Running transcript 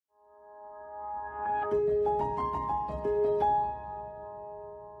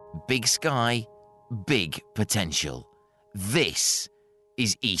Big sky, big potential. This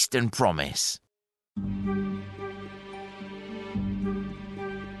is Eastern Promise.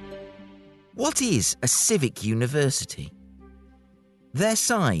 What is a civic university? Their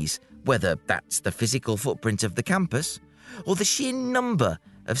size, whether that's the physical footprint of the campus or the sheer number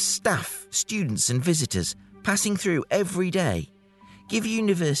of staff, students and visitors passing through every day, give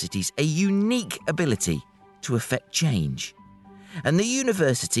universities a unique ability to affect change. And the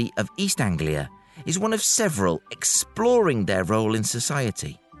University of East Anglia is one of several exploring their role in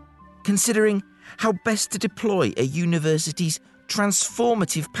society, considering how best to deploy a university's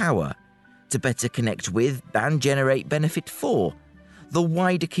transformative power to better connect with and generate benefit for the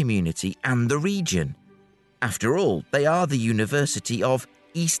wider community and the region. After all, they are the University of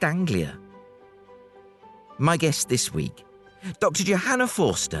East Anglia. My guests this week, Dr. Johanna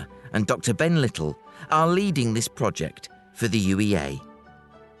Forster and Dr. Ben Little, are leading this project for the UEA.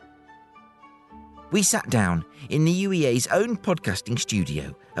 We sat down in the UEA's own podcasting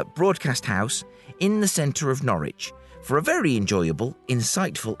studio at Broadcast House in the centre of Norwich for a very enjoyable,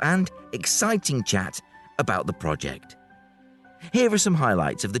 insightful and exciting chat about the project. Here are some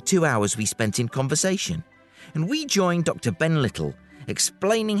highlights of the 2 hours we spent in conversation, and we joined Dr. Ben Little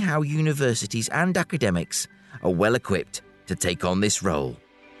explaining how universities and academics are well equipped to take on this role.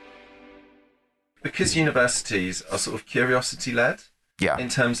 Because universities are sort of curiosity-led in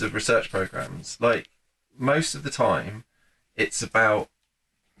terms of research programs, like most of the time, it's about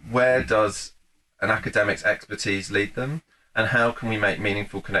where does an academic's expertise lead them and how can we make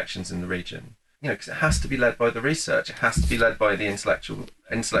meaningful connections in the region? You know, because it has to be led by the research, it has to be led by the intellectual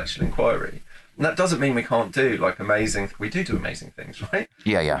inquiry. And that doesn't mean we can't do we do amazing things, right?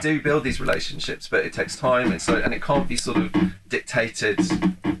 Yeah. We do build these relationships, but it takes time. And it can't be sort of dictated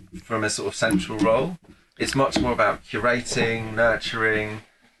from a sort of central role. It's much more about curating, nurturing,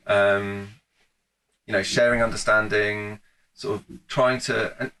 sharing understanding, sort of trying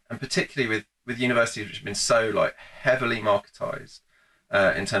to, and particularly with universities which have been so heavily marketized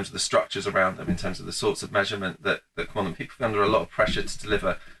in terms of the structures around them, in terms of the sorts of measurement that come on them. People are under a lot of pressure to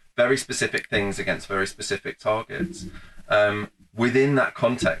deliver very specific things against very specific targets within that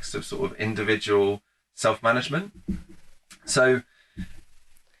context of sort of individual self-management. So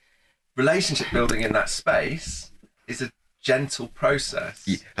relationship building in that space is a gentle process.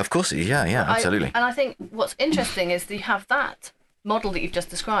 Yeah, of course, absolutely. And I think what's interesting is that you have that model that you've just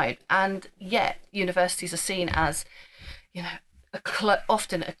described, and yet universities are seen as,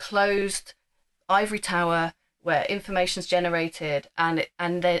 often a closed ivory tower where information's generated, and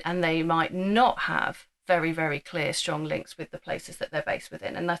they might not have very, very clear, strong links with the places that they're based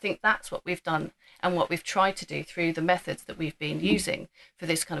within. And I think that's what we've done and what we've tried to do through the methods that we've been using for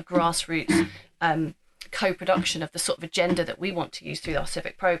this kind of grassroots co-production of the sort of agenda that we want to use through our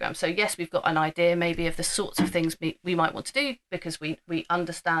civic program. So yes, we've got an idea maybe of the sorts of things we might want to do because we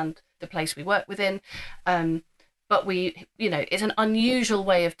understand the place we work within. But it's an unusual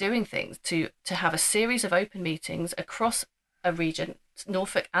way of doing things to have a series of open meetings across a region,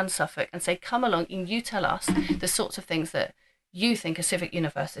 Norfolk and Suffolk, and say, come along and you tell us the sorts of things that you think a civic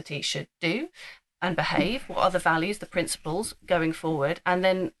university should do and behave, what are the values, the principles going forward. And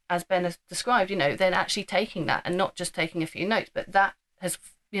then, as Ben has described, then actually taking that and not just taking a few notes, but that has,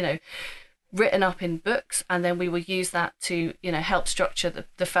 written up in books, and then we will use that to, help structure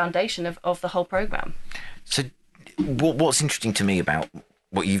the foundation of the whole program. So what's interesting to me about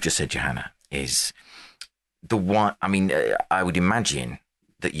what you've just said, Johanna, is I would imagine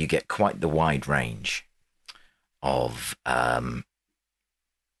that you get quite the wide range of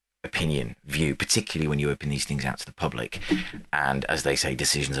opinion, view, particularly when you open these things out to the public. And as they say,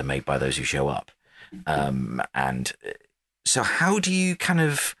 decisions are made by those who show up. And so how do you kind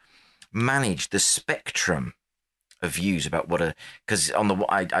of manage the spectrum of views about because on the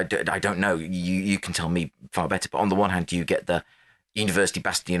I don't know, you can tell me far better, but on the one hand, do you get the university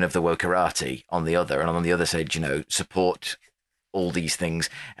bastion of the wokerati on the other, and on the other side, support all these things,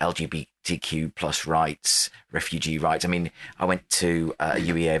 LGBTQ plus rights, refugee rights. I mean, I went to a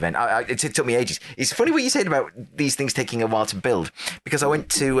UEA event. It took me ages. It's funny what you said about these things taking a while to build, because I went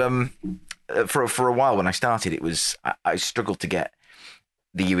to, for a while when I started, I struggled to get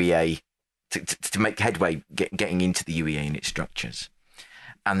the UEA to make headway getting into the UEA and its structures.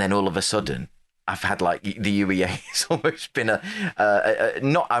 And then all of a sudden, I've had the UEA has almost been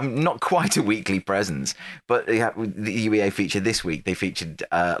not quite a weekly presence, but the UEA featured this week. They featured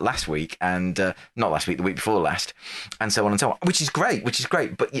last week, and not last week, the week before last, and so on and so on, which is great.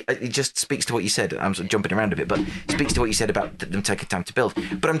 But it just speaks to what you said. I'm sort of jumping around a bit, but it speaks to what you said about them taking time to build.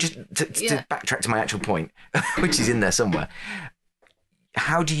 But I'm just to backtrack to my actual point, which is in there somewhere.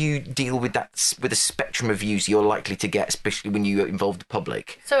 how do you deal with that, with the spectrum of views you're likely to get, especially when you involve the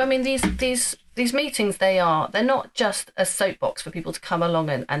public? So I mean, these meetings, they're not just a soapbox for people to come along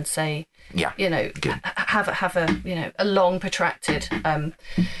and say, you know, have a you know, a long protracted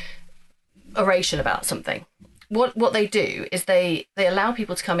oration about something. What they do is they allow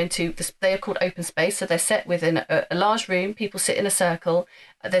people to come into this. They are called open space, so they're set within a large room. People sit in a circle.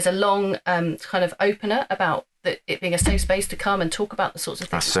 There's a long kind of opener about it being a safe space to come and talk about the sorts of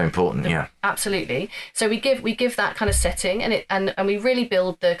things. That's so important, yeah. Absolutely. So we give that kind of setting, and we really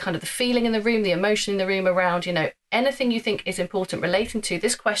build the kind of the feeling in the room, the emotion in the room around, you know, anything you think is important relating to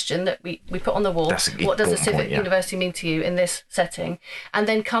this question that we put on the wall. What does a civic university mean to you in this setting? And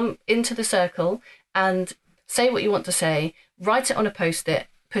then come into the circle and say what you want to say, write it on a post-it,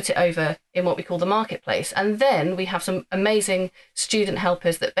 put it over in what we call the marketplace. And then we have some amazing student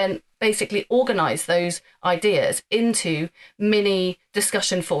helpers that then basically organise those ideas into mini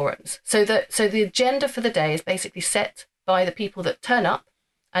discussion forums. So the agenda for the day is basically set by the people that turn up,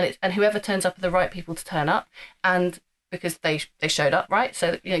 and whoever turns up are the right people to turn up, and because they showed up, right?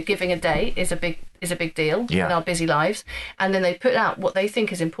 So, you know, giving a day is a big deal in our busy lives. And then they put out what they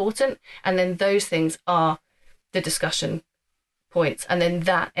think is important, and then those things are the discussion points, and then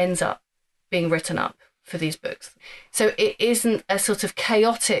that ends up being written up for these books. So it isn't a sort of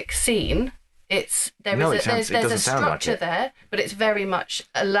chaotic scene. There's a structure there, but it's very much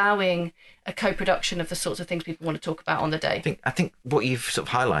allowing a co-production of the sorts of things people want to talk about on the day. I think what you've sort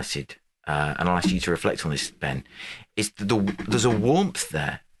of highlighted, and I'll ask you to reflect on this, Ben, is there's a warmth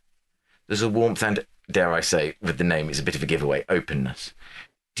there. There's a warmth, and dare I say, with the name, it's a bit of a giveaway, openness.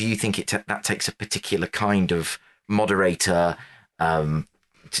 Do you think that takes a particular kind of moderator to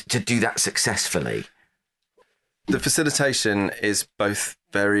do that successfully? The facilitation is both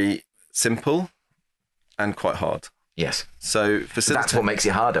very simple and quite hard. Yes. So that's what makes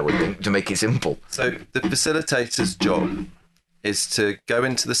it hard, I would think, to make it simple. So the facilitator's job is to go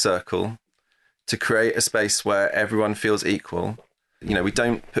into the circle, to create a space where everyone feels equal. You know, we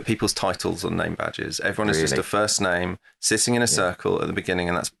don't put people's titles on name badges. Everyone is just a first name sitting in a circle at the beginning,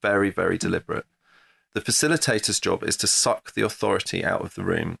 and that's very, very deliberate. The facilitator's job is to suck the authority out of the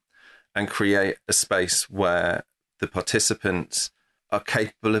room and create a space where the participants are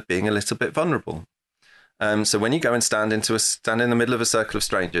capable of being a little bit vulnerable. So when you go and stand in the middle of a circle of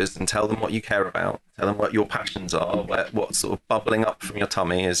strangers and tell them what you care about, tell them what your passions are, what's sort of bubbling up from your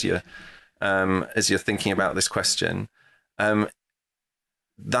tummy as you're thinking about this question,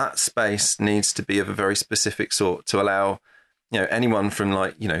 that space needs to be of a very specific sort to allow, you know, anyone from,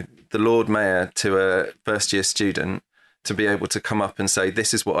 like, you know, the Lord Mayor to a first year student to be able to come up and say,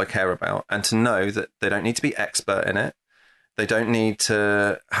 this is what I care about, and to know that they don't need to be expert in it. They don't need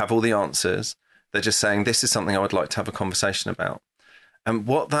to have all the answers. They're just saying, this is something I would like to have a conversation about. And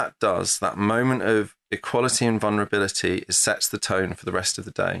what that does, that moment of equality and vulnerability, is sets the tone for the rest of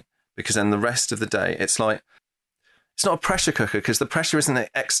the day. Because then the rest of the day, it's like, it's not a pressure cooker, because the pressure isn't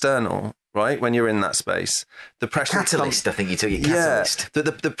external, right? When you're in that space, the pressure catalyst. I think you took it. Catalyst. Yeah,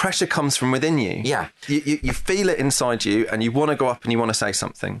 the pressure comes from within you. Yeah, you feel it inside you, and you want to go up and you want to say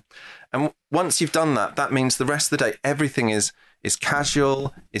something. And once you've done that, that means the rest of the day, everything is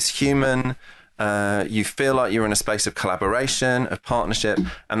casual, is human. You feel like you're in a space of collaboration, of partnership,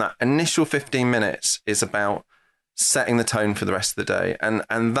 and that initial 15 minutes is about setting the tone for the rest of the day.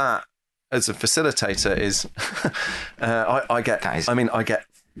 And that, as a facilitator, is I get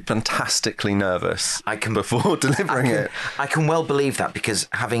fantastically nervous before delivering it. I can well believe that, because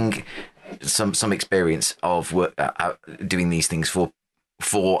having some experience of work, doing these things for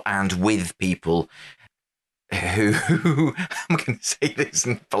and with people who I'm going to say this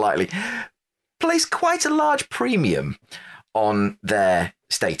politely, place quite a large premium on their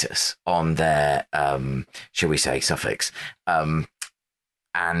status, on their shall we say suffix,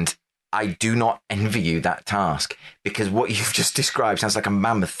 and I do not envy you that task, because what you've just described sounds like a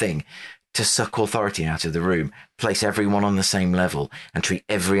mammoth thing. To suck authority out of the room, place everyone on the same level, and treat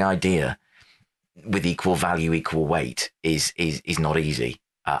every idea with equal value, equal weight is not easy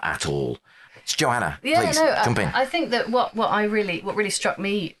at all. It's Joanna. Please jump in. I think that what really struck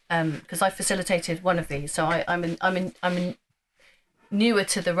me, because I facilitated one of these, so I'm newer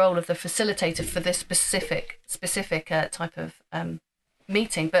to the role of the facilitator for this specific type of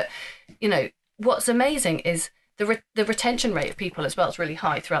meeting. But you know, what's amazing is the retention rate of people as well is really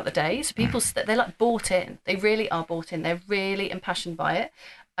high throughout the day. So people, they're like bought in. They really are bought in. They're really impassioned by it.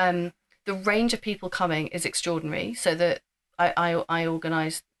 The range of people coming is extraordinary. So that I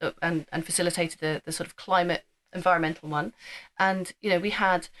organised and facilitated the sort of climate environmental one, and you know, we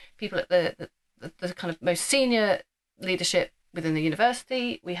had people at the kind of most senior leadership within the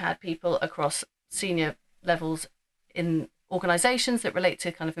university. We had people across senior levels in organisations that relate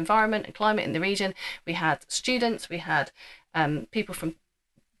to kind of environment and climate in the region. We had students, we had people from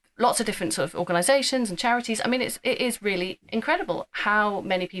lots of different sort of organisations and charities. I mean, it is really incredible how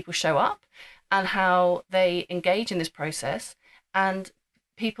many people show up and how they engage in this process. And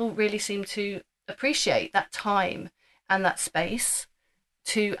people really seem to appreciate that time and that space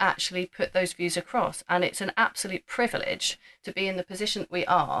to actually put those views across. And it's an absolute privilege to be in the position that we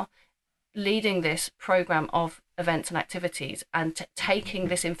are, leading this programme of events and activities and taking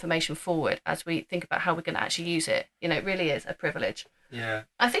this information forward as we think about how we're going to actually use it. You know, it really is a privilege. Yeah.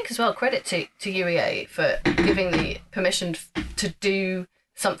 I think as well, credit to UEA for giving the permission to do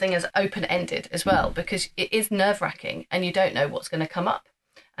something as open-ended as well, because it is nerve-wracking and you don't know what's going to come up,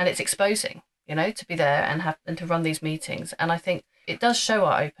 and it's exposing, you know, to be there and to run these meetings. And I think it does show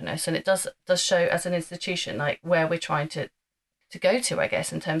our openness, and it does show as an institution like where we're trying to go to, I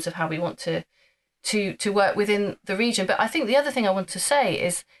guess, in terms of how we want to work within the region. But I think the other thing I want to say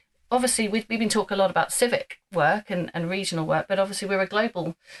is, obviously we've been talking a lot about civic work and regional work, but obviously we're a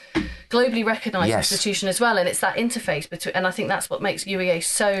globally recognised institution as well, and it's that interface between, and I think that's what makes UEA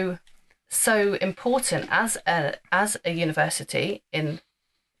so important as a university in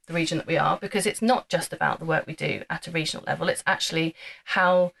the region that we are, because it's not just about the work we do at a regional level. It's actually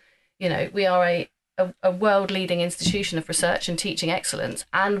how, you know, we are a world-leading institution of research and teaching excellence,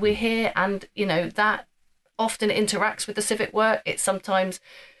 and we're here, and, you know, that often interacts with the civic work. It sometimes,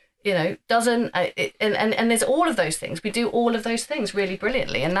 you know, doesn't, and there's all of those things. We do all of those things really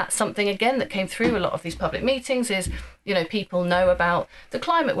brilliantly, and that's something, again, that came through a lot of these public meetings is, you know, people know about the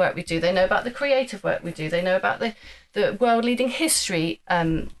climate work we do, they know about the creative work we do, they know about the world-leading history,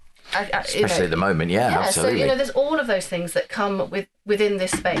 especially at the moment, absolutely. So, you know, there's all of those things that come within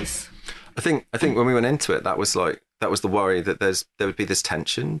this space. I think when we went into it, that was the worry that there would be this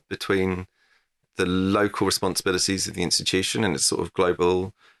tension between the local responsibilities of the institution and its sort of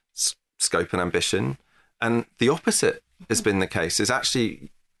global scope and ambition, and the opposite has been the case. Is actually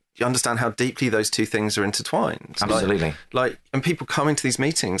you understand how deeply those two things are intertwined. Absolutely. Like and people coming to these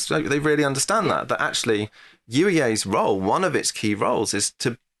meetings, they really understand that actually UEA's role, one of its key roles, is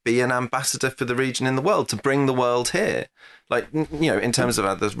to be an ambassador for the region in the world, to bring the world here, like, you know, in terms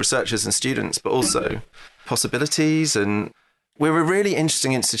of the researchers and students, but also possibilities. And we're a really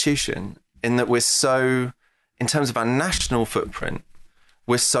interesting institution in that we're so, in terms of our national footprint,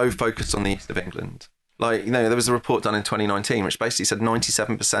 we're so focused on the east of England. Like, you know, there was a report done in 2019 which basically said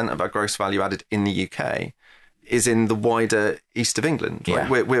 97% of our gross value added in the UK is in the wider east of England. Yeah.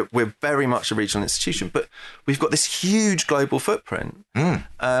 Like, we're very much a regional institution, but we've got this huge global footprint, and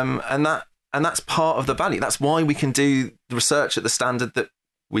that's part of the value. That's why we can do the research at the standard that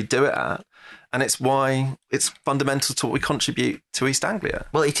we do it at, and it's why it's fundamental to what we contribute to East Anglia.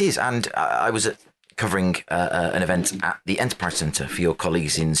 Well, it is, and I was covering an event at the Enterprise Centre for your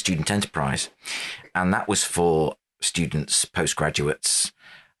colleagues in Student Enterprise, and that was for students, postgraduates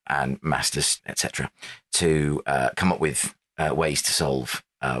and masters, etc., to come up with ways to solve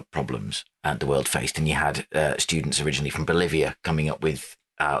problems the world faced. And you had students originally from Bolivia coming up with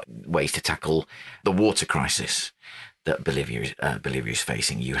ways to tackle the water crisis that Bolivia is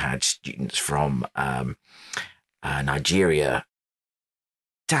facing. You had students from Nigeria.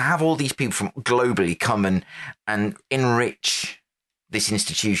 To have all these people from globally come and enrich this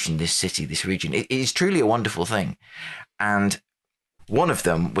institution, this city, this region, it is truly a wonderful thing. And one of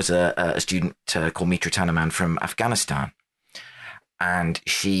them was a student called Mitra Tanaman from Afghanistan, and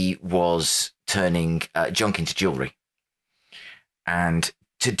she was turning junk into jewellery. And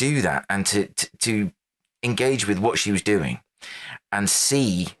to do that and to engage with what she was doing and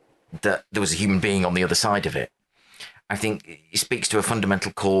see that there was a human being on the other side of it, I think it speaks to a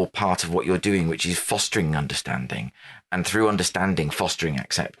fundamental core part of what you're doing, which is fostering understanding, and through understanding, fostering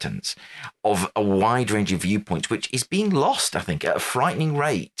acceptance of a wide range of viewpoints, which is being lost, I think, at a frightening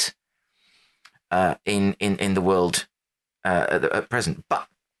rate in the world at present. But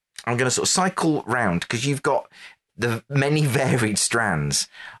I'm going to sort of cycle round, because you've got the many varied strands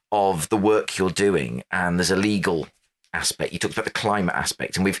of the work you're doing, and there's a legal aspect. You talked about the climate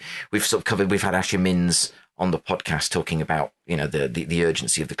aspect, and we've sort of covered. We've had Asher Minns on the podcast talking about, you know, the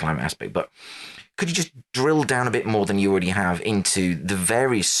urgency of the climate aspect. But could you just drill down a bit more than you already have into the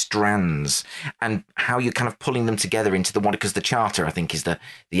various strands and how you're kind of pulling them together into the one? Because the charter, I think, is the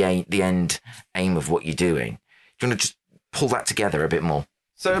end aim of what you're doing. Do you want to just pull that together a bit more?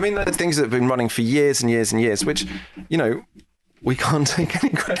 So, I mean, the things that have been running for years and years and years, which, you know, we can't take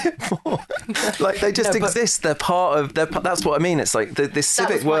any credit for. Like, they just exist. They're part of. That's what I mean. It's like this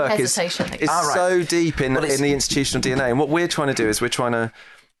civic work is so deep in the institutional DNA, and what we're trying to do is we're trying to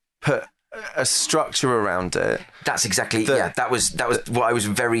put a structure around it. That's exactly that was what I was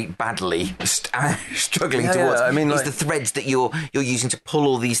very badly struggling towards. I mean, is the threads that you're using to pull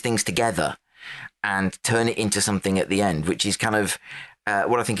all these things together and turn it into something at the end, which is kind of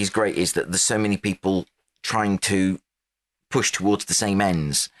what I think is great, is that there's so many people trying to push towards the same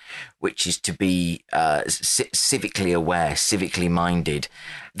ends, which is to be civically aware, civically minded.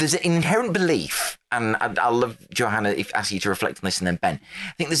 There's an inherent belief, and I'll love Johanna if ask you to reflect on this, and then Ben.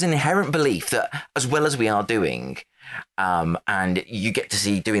 I think there's an inherent belief that as well as we are doing, and you get to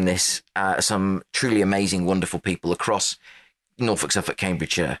see doing this, some truly amazing, wonderful people across Norfolk, Suffolk,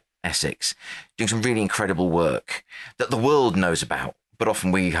 Cambridgeshire, Essex, doing some really incredible work that the world knows about, but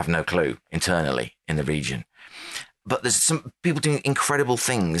often we have no clue internally in the region. But there's some people doing incredible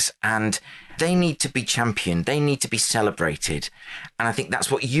things, and they need to be championed. They need to be celebrated. And I think that's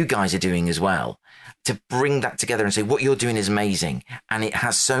what you guys are doing as well, to bring that together and say, what you're doing is amazing. And it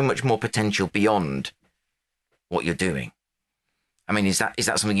has so much more potential beyond what you're doing. I mean, is that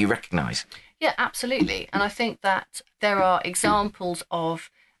something you recognise? Yeah, absolutely. And I think that there are examples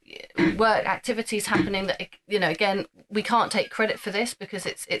of work activities happening that, you know, again, we can't take credit for this because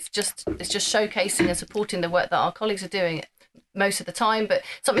it's just showcasing and supporting the work that our colleagues are doing most of the time. But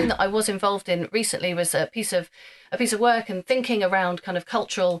something that I was involved in recently was a piece of work and thinking around kind of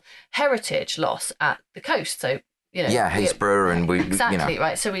cultural heritage loss at the coast. So, you know, Haysborough, and we exactly, you know.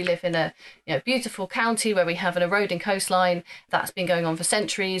 Right. So we live in a beautiful county where we have an eroding coastline that's been going on for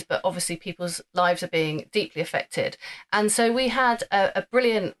centuries, but obviously people's lives are being deeply affected. And so we had a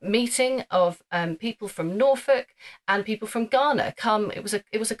brilliant meeting of people from Norfolk and people from Ghana come. It was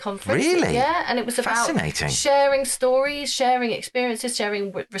a conference. Really? Yeah, and it was about sharing stories, sharing experiences,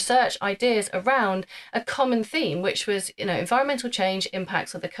 sharing research ideas around a common theme, which was, you know, environmental change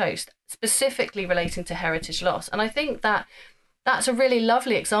impacts on the coast, specifically relating to heritage loss. And I think that that's a really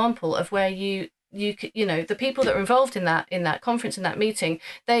lovely example of where you know, the people that were involved in that conference, in that meeting,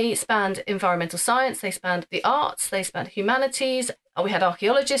 they spanned environmental science, they spanned the arts, they spanned humanities. We had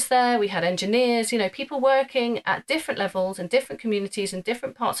archaeologists there, we had engineers, you know, people working at different levels in different communities in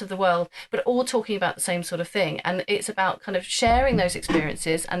different parts of the world, but all talking about the same sort of thing. And it's about kind of sharing those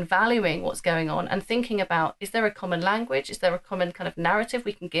experiences and valuing what's going on and thinking about, is there a common language? Is there a common kind of narrative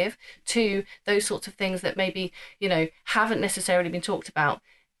we can give to those sorts of things that maybe, you know, haven't necessarily been talked about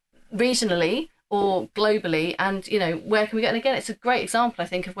regionally or globally? And, you know, where can we go? And again, it's a great example, I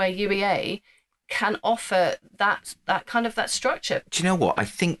think, of where UEA can offer that kind of that structure. Do you know what? I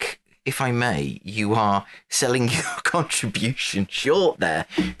think, if I may, you are selling your contribution short there,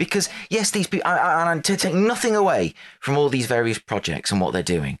 because yes, these people, and to take nothing away from all these various projects and what they're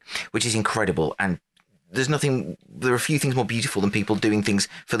doing, which is incredible. And there are a few things more beautiful than people doing things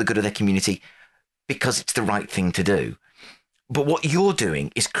for the good of their community because it's the right thing to do. But what you're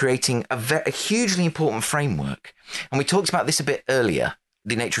doing is creating a hugely important framework. And we talked about this a bit earlier,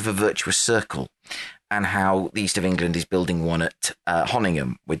 the nature of a virtuous circle, and how the East of England is building one at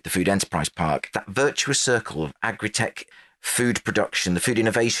Honingham with the Food Enterprise Park. That virtuous circle of agri-tech, food production, the food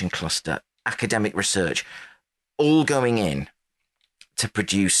innovation cluster, academic research, all going in to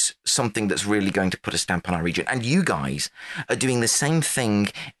produce something that's really going to put a stamp on our region. And you guys are doing the same thing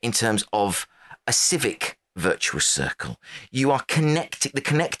in terms of a civic virtuous circle. You are the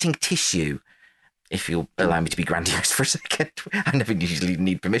connecting tissue, if you'll allow me to be grandiose for a second. I never usually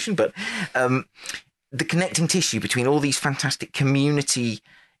need permission, but the connecting tissue between all these fantastic community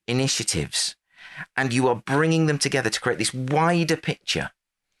initiatives, and you are bringing them together to create this wider picture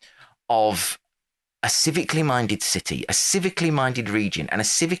of a civically minded city, a civically minded region, and a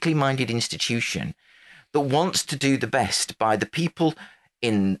civically minded institution that wants to do the best by the people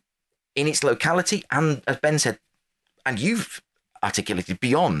in its locality, and as Ben said, and you've articulated,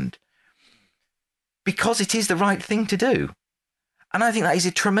 beyond, because it is the right thing to do. And I think that is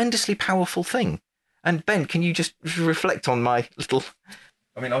a tremendously powerful thing. And Ben, can you just reflect on my little...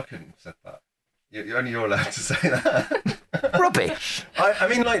 I mean, I couldn't have said that. Only you're allowed to say that. Rubbish. I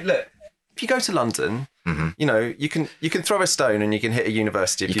mean, like, look, if you go to London, mm-hmm. you know, you can throw a stone and you can hit a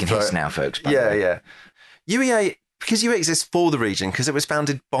university. You can hiss now, folks. Yeah. UEA, because UEA exists for the region, because it was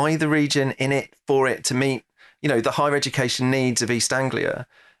founded by the region, in it, for it, to meet, you know, the higher education needs of East Anglia.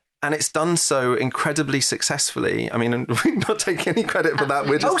 And it's done so incredibly successfly. I mean, we're not taking any credit for that.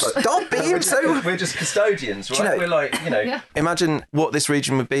 We're just stop being so... We're just custodians, right? We're like, you know... Yeah. Imagine what this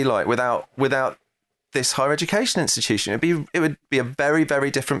region would be like without this higher education institution. It would be a very,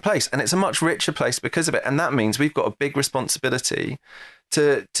 very different place, and it's a much richer place because of it. And that means we've got a big responsibility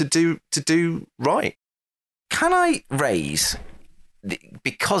to do right. Can I raise,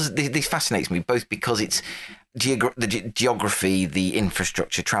 because this fascinates me, both because it's the geography, the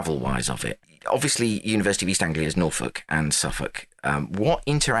infrastructure, travel-wise of it. Obviously, University of East Anglia is Norfolk and Suffolk. What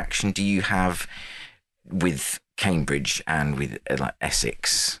interaction do you have with Cambridge and with like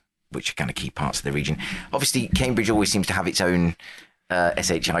Essex, which are kind of key parts of the region? Obviously, Cambridge always seems to have its own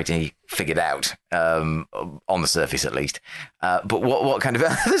SHIT figured out, on the surface at least. But what kind of...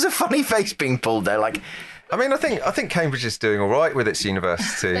 There's a funny face being pulled there, like... I mean, I think Cambridge is doing all right with its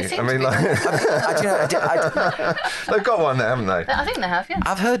university. I mean, they've got one there, haven't they? I think they have, yeah.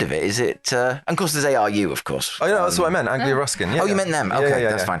 I've heard of it. Is it? And of course, there's ARU, of course. Oh, yeah, that's what I meant. Anglia Ruskin. Yeah. Oh, you meant them? Okay,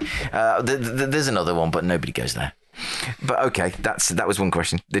 that's fine. There's another one, but nobody goes there. But okay, that was one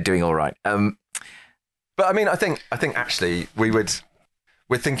question. They're doing all right. But I mean, I think actually we're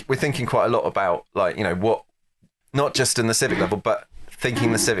thinking quite a lot about, like, you know, what, not just in the civic level, but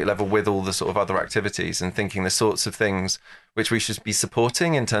thinking the civic level with all the sort of other activities, and thinking the sorts of things which we should be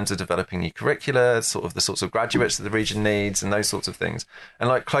supporting in terms of developing new curricula, sort of the sorts of graduates that the region needs, and those sorts of things, and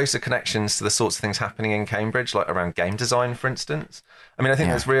like closer connections to the sorts of things happening in Cambridge, like around game design, for instance. I mean, I think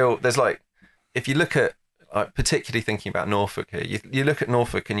there's like, if you look at, particularly thinking about Norfolk here, you look at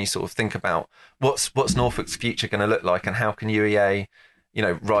Norfolk and you sort of think about what's Norfolk's future going to look like, and how can UEA, you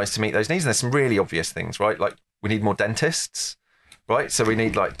know, rise to meet those needs. And there's some really obvious things, right? Like, we need more dentists. Right, so we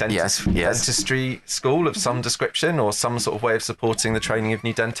need like dentistry school of some description, or some sort of way of supporting the training of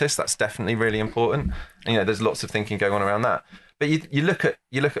new dentists. That's definitely really important. And, you know, there's lots of thinking going on around that. But you look at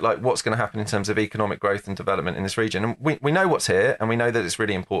like what's going to happen in terms of economic growth and development in this region, and we know what's here, and we know that it's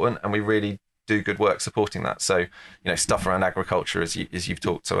really important, and we really do good work supporting that. So, you know, stuff around agriculture, as you've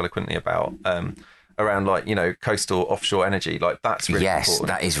talked so eloquently about. Around, like, you know, coastal offshore energy, like that's really important.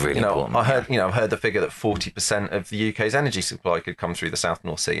 That is really important. I've heard the figure that 40% of the UK's energy supply could come through the South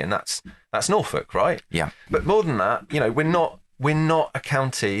North Sea, and that's Norfolk, right? Yeah. But more than that, you know, we're not a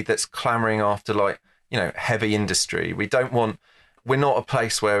county that's clamouring after, like, you know, heavy industry. We're not a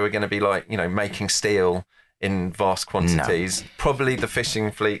place where we're going to be, like, you know, making steel in vast quantities. No. Probably the fishing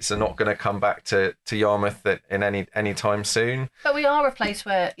fleets are not going to come back to Yarmouth in any time soon. But we are a place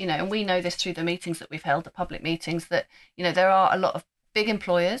where, you know, and we know this through the meetings that we've held, the public meetings, that, you know, there are a lot of big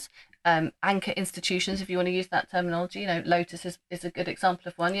employers, anchor institutions, if you want to use that terminology. You know, Lotus is a good example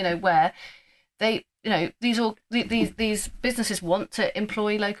of one, you know, where they, you know, these businesses want to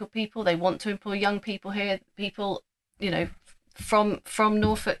employ local people. They want to employ young people here, people, you know, from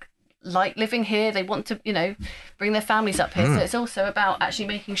Norfolk, like living here. They want to, you know, bring their families up here. So it's also about actually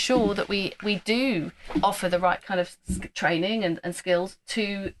making sure that we do offer the right kind of training and skills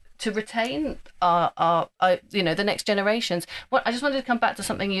to retain our you know, the next generations. What I just wanted to come back to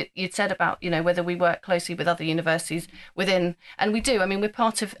something you'd said about, you know, whether we work closely with other universities within, and we do. I mean, we're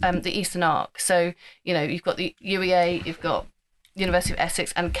part of the Eastern Arc. So, you know, you've got the UEA, you've got University of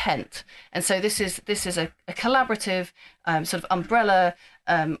Essex and Kent, and so this is a collaborative sort of umbrella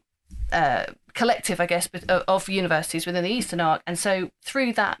collective, I guess, of universities within the Eastern Arc. And so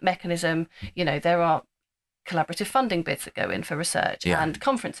through that mechanism, you know, there are collaborative funding bids that go in for research and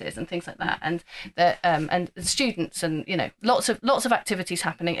conferences and things like that, and students, and, you know, lots of activities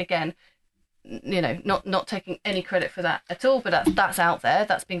happening. Again, you know, not taking any credit for that at all, but that's out there.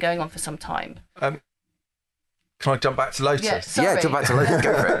 That's been going on for some time. Can I jump back to Lotus? Yeah, jump back to Lotus.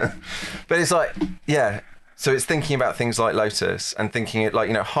 Go for it. But it's like, yeah. So it's thinking about things like Lotus, and thinking it like,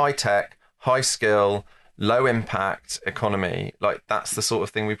 you know, high tech, high skill, low impact economy. Like, that's the sort of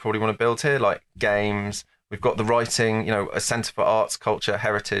thing we probably want to build here. Like games, we've got the writing, you know, a centre for arts, culture,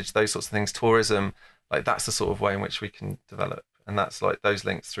 heritage, those sorts of things, tourism. Like, that's the sort of way in which we can develop. And that's like those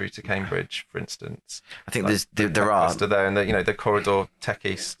links through to Cambridge, for instance. I think like, there are there, and the, you know, the corridor Tech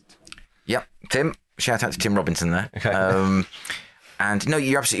East. Yep, Tim. Shout out to Tim Robinson there. Okay. And no,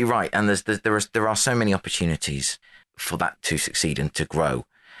 you're absolutely right. And there are so many opportunities for that to succeed and to grow.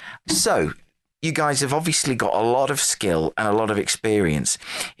 So you guys have obviously got a lot of skill and a lot of experience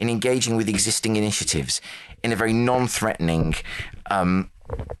in engaging with existing initiatives in a very non-threatening,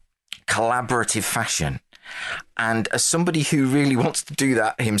 collaborative fashion. And as somebody who really wants to do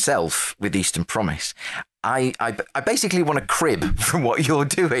that himself with Eastern Promise, I basically want to crib from what you're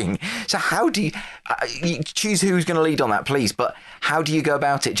doing. So how do you choose who's going to lead on that, please? But how do you go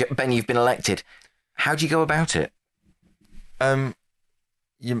about it? Ben, you've been elected. How do you go about it?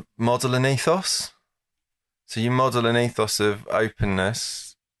 You model an ethos. So you model an ethos of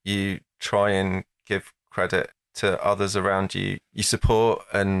openness. You try and give credit to others around you. You support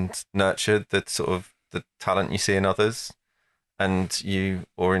and nurture the sort of the talent you see in others, and you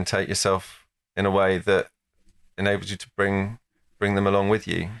orientate yourself in a way that enables you to bring them along with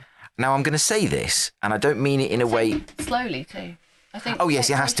you. Now, I'm going to say this, and I don't mean it in a way... Slowly, too. I think. Oh, yes,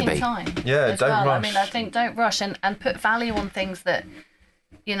 it has to be. Time don't rush. I mean, I think don't rush and put value on things that,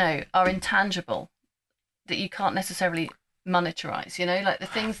 are intangible, that you can't necessarily monetize, like the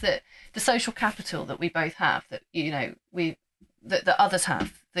things that, the social capital that we both have, that, that others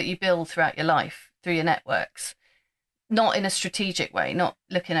have, that you build throughout your life, through your networks. Not in a strategic way, not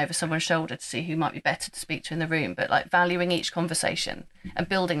looking over someone's shoulder to see who might be better to speak to in the room, but like valuing each conversation and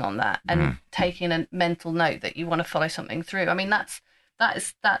building on that and taking a mental note that you want to follow something through. I mean, that's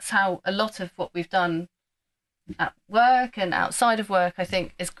how a lot of what we've done at work and outside of work, I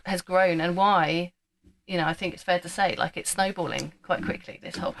think, has grown, and why, I think it's fair to say, like, it's snowballing quite quickly,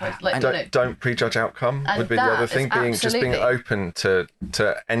 this whole process. Like, don't prejudge outcome would be the other thing, being open to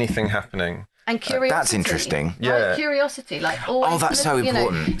anything happening. And curiosity. That's interesting. Yeah. Right? Curiosity, like always. Oh, that's so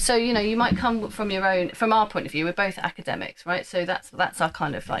important. So, you might come from our point of view, we're both academics, right? So that's our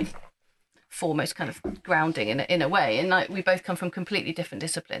kind of like foremost kind of grounding in a way. And like we both come from completely different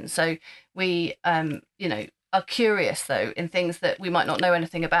disciplines. So we, are curious though in things that we might not know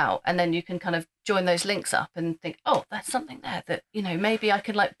anything about. And then you can kind of join those links up and think, oh, that's something there that, maybe I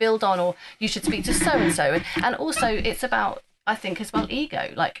could like build on, or you should speak to so-and-so. And also it's about, I think, as well,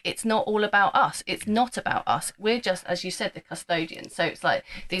 ego. Like, it's not all about us. It's not about us. We're just, as you said, the custodians. So it's like,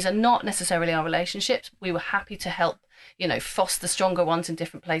 these are not necessarily our relationships. We were happy to help, foster stronger ones in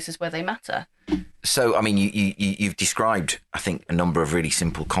different places where they matter. So, I mean, you've described, I think, a number of really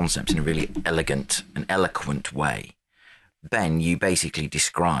simple concepts in a really elegant and eloquent way. Ben, you basically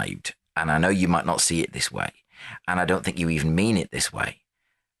described, and I know you might not see it this way, and I don't think you even mean it this way,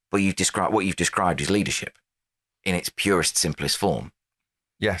 but what you've described is leadership in its purest, simplest form.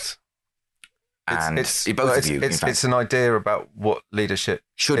 Yes. And it's both of you. It's an idea about what leadership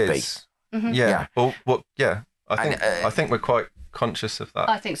should is. Be. Mm-hmm. Yeah. Well, I think we're quite conscious of that.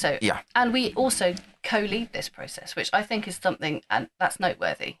 I think so. Yeah. And we also co-lead this process, which I think is something, and that's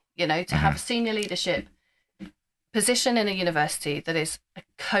noteworthy, to have a senior leadership position in a university that is a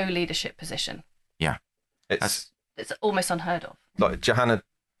co-leadership position. Yeah. It's almost unheard of. Like, Johanna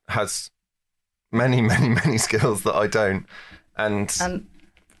has many, many, many skills that I don't, and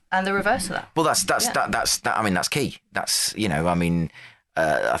the reverse of that. Well, that's I mean, that's key. That's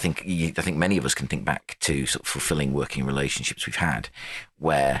I think many of us can think back to sort of fulfilling working relationships we've had,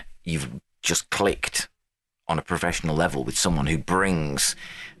 where you've just clicked on a professional level with someone who brings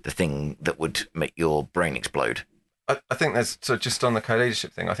the thing that would make your brain explode. I think there's, so just on the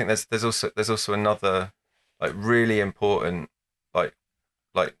co-leadership thing, I think there's also another like really important like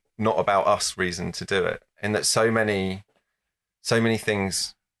not about us reason to do it, in that so many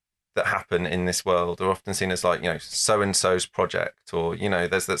things that happen in this world are often seen as like, so and so's project, or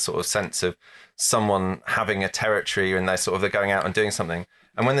there's that sort of sense of someone having a territory and they're going out and doing something,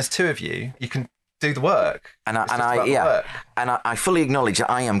 and when there's two of you, you can do the work. And I fully acknowledge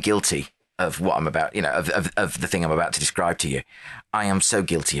that I am guilty of what I'm about, of the thing I'm about to describe to you. I am so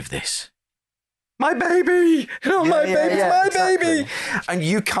guilty of this. My baby, my baby. And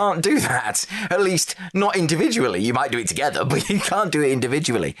you can't do that, at least not individually. You might do it together, but you can't do it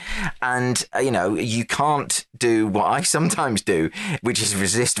individually. And, you can't do what I sometimes do, which is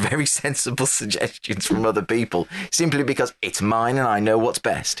resist very sensible suggestions from other people, simply because it's mine and I know what's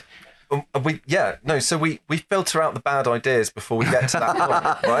best. We filter out the bad ideas before we get to that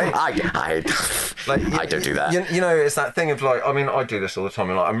point, right? I don't do that. It's that thing of like, I mean, I do this all the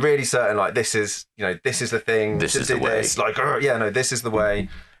time. I'm really certain, like, this is the thing. This is the way. Like, this is the way.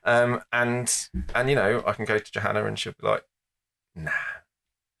 And I can go to Johanna and she'll be like, nah.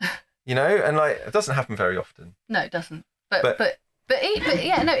 And like, it doesn't happen very often. No, it doesn't. But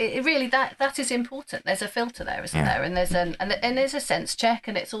yeah, no, it really, that is important. There's a filter there, isn't there? And there's a sense check,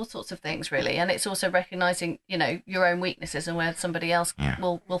 and it's all sorts of things, really. And it's also recognising, your own weaknesses and where somebody else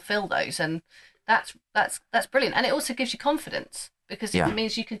will fill those. And that's brilliant. And it also gives you confidence, because it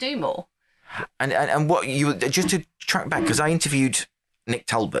means you can do more. And what you, just to track back, because I interviewed Nick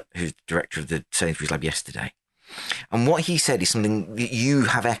Talbot, who's director of the Sainsbury's Lab, yesterday. And what he said is something that you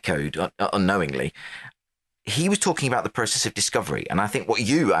have echoed unknowingly. He was talking about the process of discovery, and I think what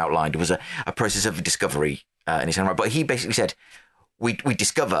you outlined was a process of discovery in his own right. But he basically said we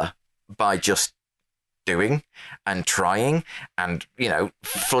discover by just doing and trying and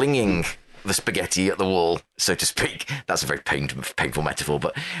flinging the spaghetti at the wall, so to speak. That's a very painful metaphor,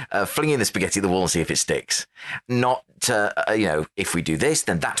 but flinging the spaghetti at the wall and see if it sticks. Not if we do this,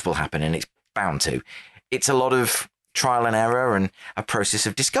 then that will happen, and it's bound to. It's a lot of trial and error and a process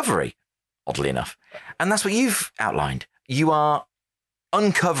of discovery. oddly enough. And that's what you've outlined. You are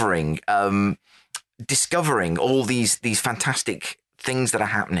uncovering, discovering all these fantastic things that are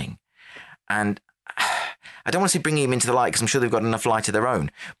happening. And I don't want to say bringing them into the light, because I'm sure they've got enough light of their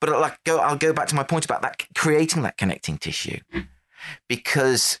own. But I'll go back to my point about that, creating that connecting tissue.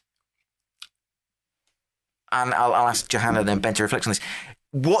 Because, and I'll ask Johanna and then Ben to reflect on this,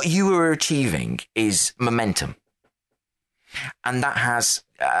 what you are achieving is momentum. And that has,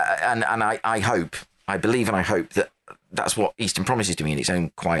 and I hope, I believe and I hope that that's what Eastern Promise is doing in its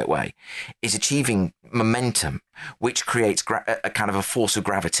own quiet way, is achieving momentum, which creates a kind of a force of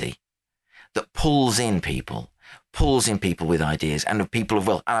gravity that pulls in people with ideas and of people of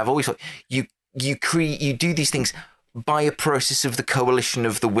will. And I've always thought you do these things by a process of the coalition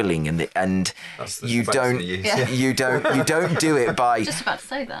of the willing, and you don't do it by just about to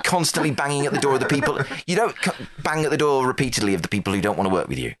say that. Constantly banging at the door of the people. You don't bang at the door repeatedly of the people who don't want to work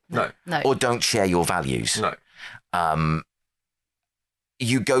with you, no, or don't share your values. No,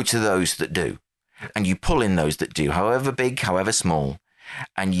 you go to those that do, and you pull in those that do, however big, however small,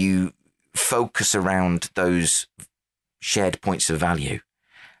 and you focus around those shared points of value.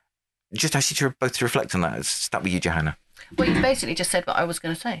 Just ask you both to reflect on that. Let's start with you, Johanna. Well, you basically just said what I was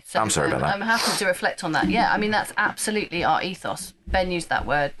going to say. So I'm sorry about that. I'm happy to reflect on that. Yeah, I mean, that's absolutely our ethos. Ben used that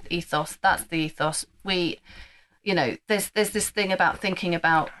word, ethos. That's the ethos. We, there's this thing about thinking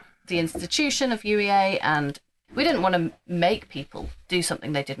about the institution of UEA, and we didn't want to make people do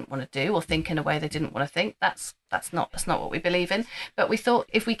something they didn't want to do or think in a way they didn't want to think. That's not what we believe in. But we thought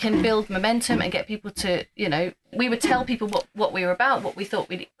if we can build momentum and get people to, we would tell people what we were about, what we thought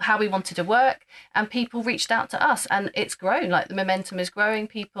how we wanted to work, and people reached out to us, and it's grown. Like, the momentum is growing.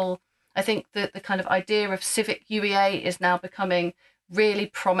 People, I think that the kind of idea of civic UEA is now becoming really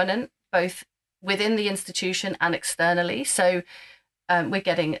prominent, both within the institution and externally. So we're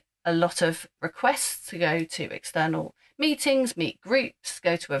getting a lot of requests to go to external meetings, meet groups,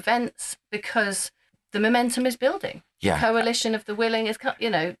 go to events, because the momentum is building. Yeah. Coalition of the willing is,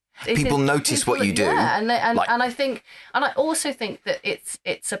 people notice what you do. Yeah, and I also think that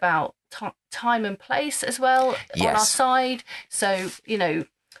it's about time and place as well. Yes. On our side. So,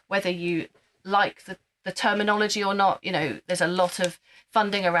 whether you like the terminology or not, there's a lot of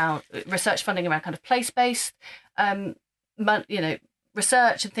research funding around kind of place-based,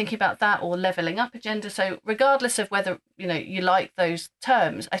 research and thinking about that, or levelling up agenda. So regardless of whether you like those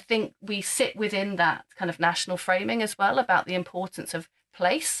terms, I think we sit within that kind of national framing as well, about the importance of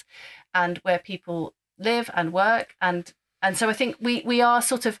place and where people live and work, and so I think we are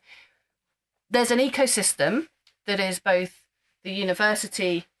sort of, there's an ecosystem that is both the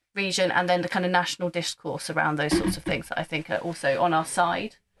university region and then the kind of national discourse around those sorts of things that I think are also on our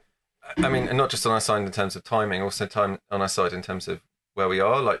side. I mean, and not just on our side in terms of timing, also time on our side in terms of where we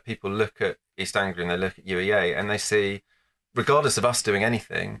are. Like, people look at East Anglia and they look at UEA and they see, regardless of us doing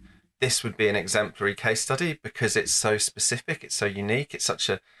anything, this would be an exemplary case study, because it's so specific, it's so unique, it's such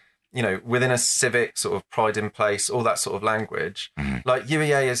a, within a civic sort of pride in place, all that sort of language. Mm-hmm. Like,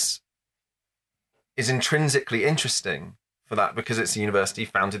 UEA is intrinsically interesting for that, because it's a university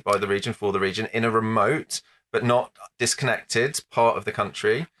founded by the region, for the region, in a remote but not disconnected part of the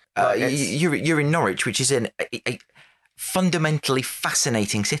country. You're in Norwich, which is a fundamentally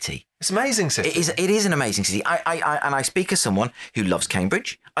fascinating city. It's an amazing city. It is an amazing city. I speak as someone who loves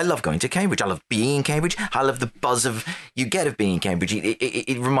Cambridge. I love going to Cambridge. I love being in Cambridge. I love the buzz you get of being in Cambridge.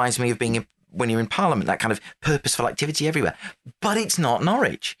 It reminds me of being when you're in Parliament, that kind of purposeful activity everywhere. But it's not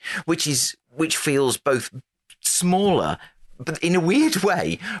Norwich, which feels both smaller, but in a weird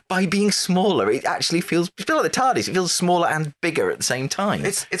way, by being smaller, it actually feels like the TARDIS. It feels smaller and bigger at the same time.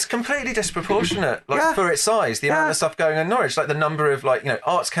 It's completely disproportionate, for its size. The amount of stuff going on in Norwich, like the number of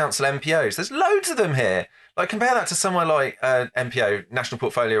Arts Council MPOs. There's loads of them here. Like, compare that to somewhere like MPO, National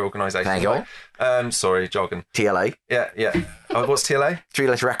Portfolio Organisation. Thank you. Sorry, jargon. TLA. Yeah. Oh, what's TLA?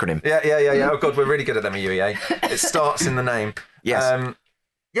 3-letter acronym. Yeah. Oh God, we're really good at them at UEA. It starts in the name. Yes.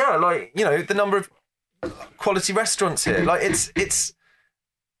 The number of quality restaurants here, like it's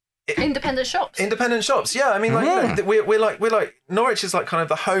independent shops. Yeah, I mean, like, we're like Norwich is like kind of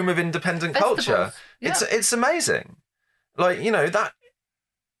the home of independent culture. Yeah. It's amazing, that,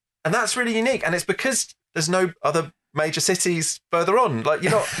 and that's really unique, and it's because there's no other major cities further on. Like,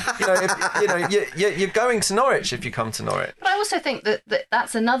 you're not, you're going to Norwich if you come to Norwich. But I also think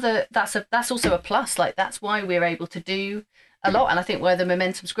that's also a plus. Like, that's why we're able to do a lot, and I think where the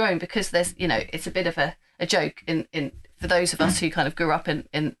momentum's growing, because there's, it's a bit of a joke in for those of us who kind of grew up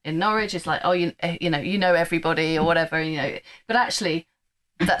in Norwich. It's like, oh, you know everybody or whatever, but actually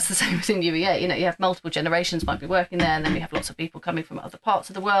that's the same within UEA. You have multiple generations might be working there, and then we have lots of people coming from other parts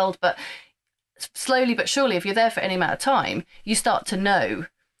of the world, but slowly but surely, if you're there for any amount of time, you start to know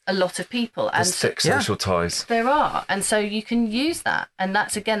a lot of people. There's and thick social ties. There are. And so you can use that. And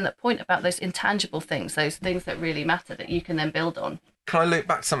that's, again, that point about those intangible things, those things that really matter that you can then build on. Can I loop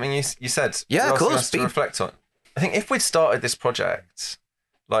back to something you said? Yeah, of course. To reflect on. I think if we'd started this project,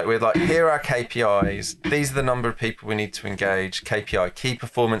 like we're like, here are our KPIs, these are the number of people we need to engage, KPI, key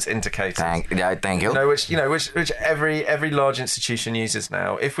performance indicators. Thank you. Which every large institution uses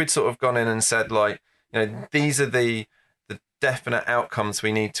now. If we'd sort of gone in and said, like, these are the definite outcomes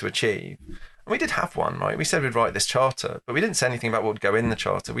we need to achieve. And we did have one, right? We said we'd write this charter, but we didn't say anything about what would go in the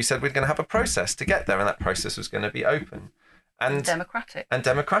charter. We said we're going to have a process to get there, and that process was going to be open and democratic.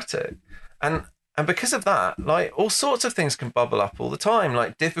 And because of that, like, all sorts of things can bubble up all the time.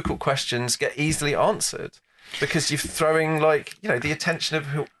 Like, difficult questions get easily answered because you're throwing, like, the attention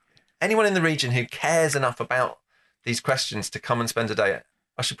of anyone in the region who cares enough about these questions to come and spend a day.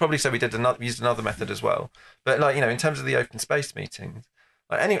 I should probably say we used another method as well. But, like, in terms of the open space meetings,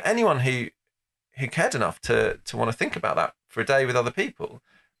 like anyone who cared enough to want to think about that for a day with other people,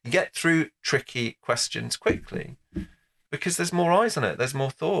 you get through tricky questions quickly because there's more eyes on it. There's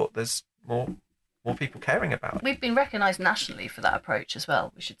more thought. There's more people caring about it. We've been recognised nationally for that approach as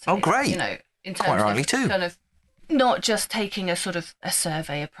well, we should say. Oh, great. In terms quite rightly of too. Kind of not just taking a sort of a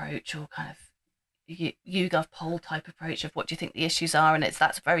survey approach or kind of YouGov poll type approach of what do you think the issues are, and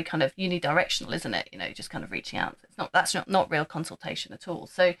that's very kind of unidirectional, isn't it? Just kind of reaching out. That's not real consultation at all.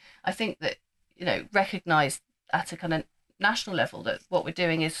 So I think that recognise at a kind of national level that what we're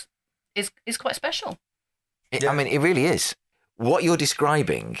doing is quite special. I mean, it really is. What you're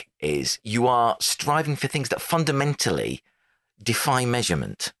describing is you are striving for things that fundamentally defy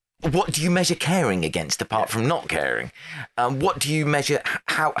measurement. What do you measure caring against apart from not caring? What do you measure?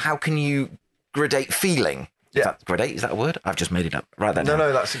 How can you gradate feeling? Gradate, is that a word? I've just made it up. Write that down.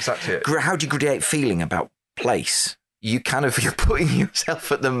 No, that's exactly it. How do you gradate feeling about place? You're putting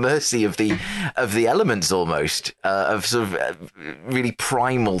yourself at the mercy of the elements almost, of sort of really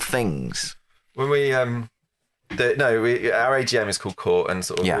primal things. When we our AGM is called Court, and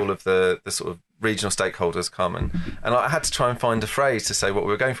sort of all of the sort of regional stakeholders come, and I had to try and find a phrase to say what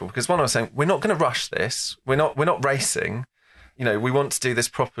we were going for, because one, I was saying we're not going to rush this. We're not racing. We want to do this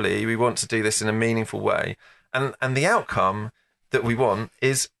properly. We want to do this in a meaningful way, and the outcome that we want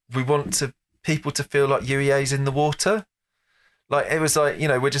is we want people to feel like UEA's in the water. Like, it was like,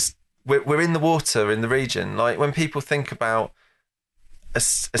 we're in the water in the region. Like, when people think about a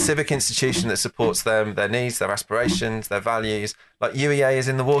civic institution that supports them, their needs, their aspirations, their values, like, UEA is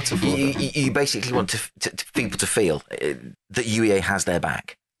in the water for them. You basically want to people to feel that UEA has their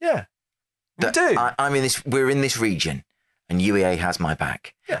back. Yeah, we do. We're in this region, and UEA has my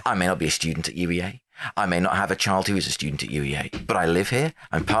back. Yeah. I may not be a student at UEA. I may not have a child who is a student at UEA, but I live here.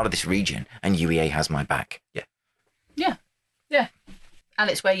 I'm part of this region, and UEA has my back. Yeah. And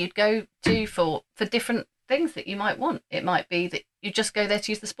it's where you'd go to for different things that you might want. It might be that you just go there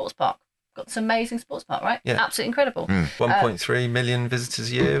to use the sports park. Got this amazing sports park, right? Yeah. Absolutely incredible. 1.3 million visitors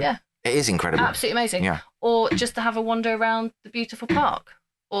a year. Yeah. It is incredible. Absolutely amazing. Yeah. Or just to have a wander around the beautiful park.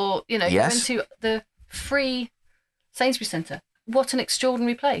 Or, go into the free Sainsbury's Centre. What an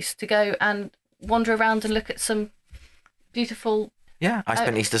extraordinary place to go and wander around and look at some beautiful... Yeah, I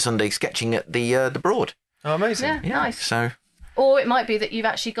spent Easter Sunday sketching at the Broad. Oh, amazing. Yeah, nice. So... Or it might be that you've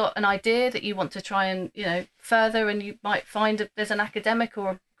actually got an idea that you want to try and, further, and you might find there's an academic or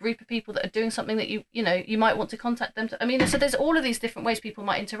a group of people that are doing something that you might want to contact them. So there's all of these different ways people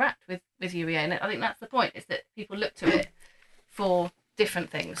might interact with UEA, and I think that's the point, is that people look to it for different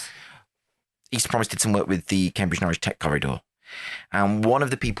things. Easter Promise did some work with the Cambridge Norwich Tech Corridor, and one of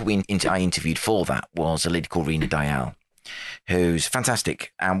the people I interviewed for that was a lady called Rena Dial, who's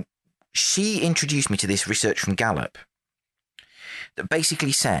fantastic. She introduced me to this research from Gallup that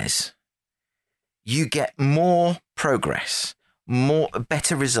basically says you get more progress,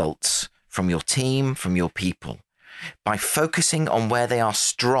 better results from your team, from your people, by focusing on where they are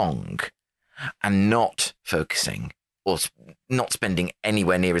strong and not focusing, or not spending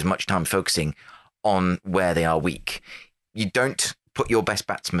anywhere near as much time focusing on where they are weak. You don't put your best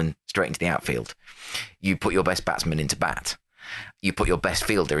batsman straight into the outfield. You put your best batsman into bat. You put your best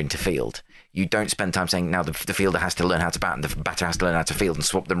fielder into field. You don't spend time saying, now the fielder has to learn how to bat and the batter has to learn how to field, and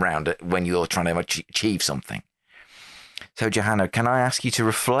swap them round when you're trying to achieve something. So, Johanna, can I ask you to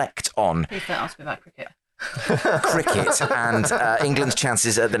reflect on... Please don't ask me about cricket. Cricket and England's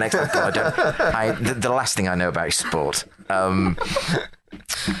chances at the next World Cup. The last thing I know about is sport. Could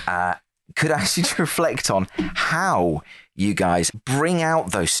I ask you to reflect on how you guys bring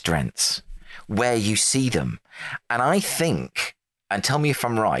out those strengths where you see them? And I think and tell me if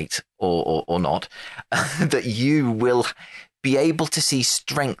I'm right or not, that you will be able to see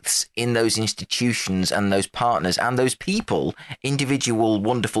strengths in those institutions and those partners and those people, individual,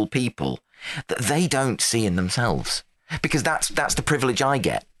 wonderful people, that they don't see in themselves. Because that's the privilege I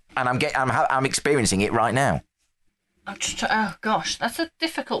get, and I'm experiencing it right now. Oh gosh, that's a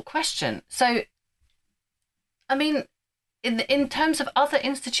difficult question. So, I mean, in terms of other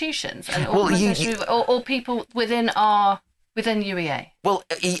institutions and organizations, or people within UEA. Well,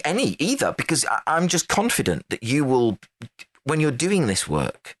 either, because I'm just confident that you will, when you're doing this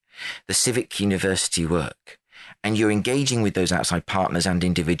work, the civic university work, and you're engaging with those outside partners and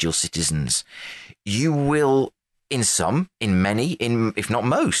individual citizens, you will, in many, if not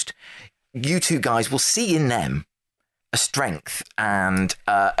most, you two guys will see in them a strength and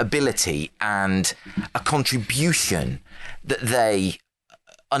ability and a contribution that they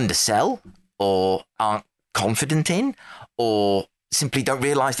undersell or aren't confident in or simply don't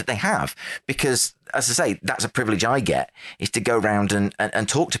realise that they have. Because, as I say, that's a privilege I get, is to go around and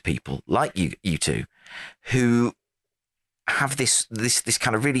talk to people like you two who have this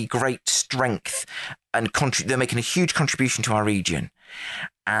kind of really great strength and they're making a huge contribution to our region,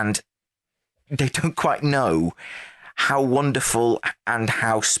 and they don't quite know how wonderful and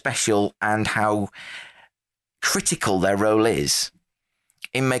how special and how critical their role is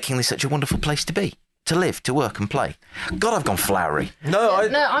in making this such a wonderful place to be, to live, to work and play. God, I've gone flowery.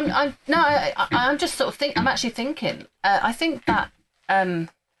 I'm just sort of I'm actually thinking. I think that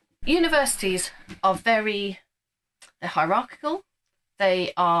universities are they're hierarchical.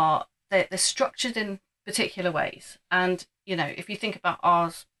 They're structured in particular ways, and if you think about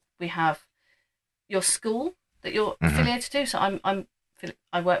ours, we have your school that you're affiliated to. So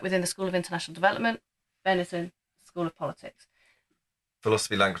I work within the School of International Development. Ben is in the School of Politics.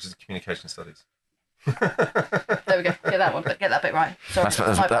 Philosophy, Languages and Communication Studies. There we go. Get that bit right. Sorry,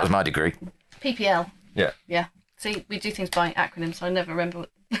 that was my degree. PPL. Yeah. Yeah. See, we do things by acronyms, so I never remember.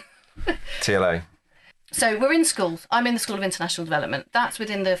 TLA. So we're in schools. I'm in the School of International Development. That's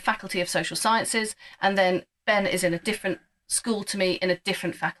within the Faculty of Social Sciences, and then Ben is in a different school to me in a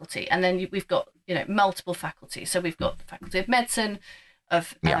different faculty, and then we've got multiple faculties. So we've got the Faculty of Medicine,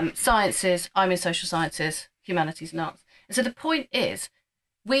 of Sciences. I'm in Social Sciences, Humanities and Arts. And so the point is,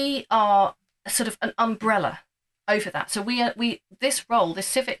 we are sort of an umbrella over that. So this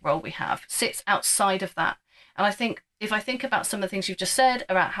civic role we have sits outside of that. And I think if I think about some of the things you've just said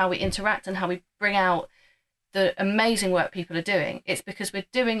about how we interact and how we bring out the amazing work people are doing, it's because we're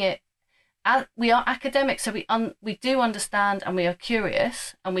doing it. We are academics, so we do understand and we are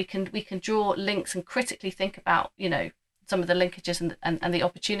curious, and we can draw links and critically think about some of the linkages and the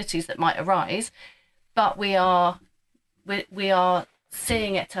opportunities that might arise, but we are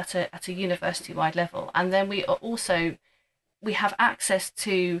seeing it at a university wide level, and then we have access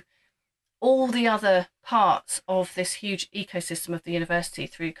to all the other parts of this huge ecosystem of the university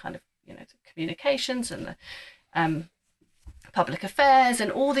through kind of the communications and the public affairs and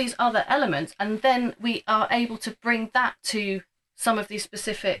all these other elements, and then we are able to bring that to some of these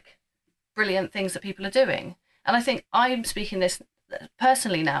specific brilliant things that people are doing. And I think I'm speaking this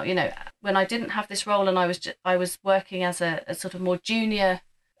personally now. When I didn't have this role and I was working as a sort of more junior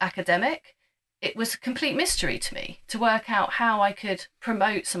academic, it was a complete mystery to me to work out how I could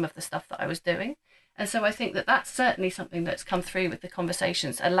promote some of the stuff that I was doing. And so I think that that's certainly something that's come through with the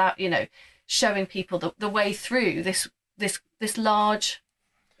conversations, showing people the way through this large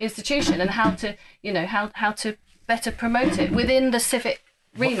institution and how to how to better promote it within the civic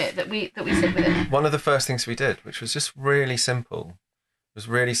remit that we sit within. One of the first things we did, which was just really simple,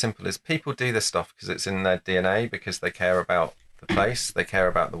 is people do this stuff because it's in their DNA, because they care about the place, they care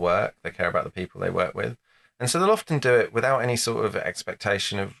about the work, they care about the people they work with, and so they'll often do it without any sort of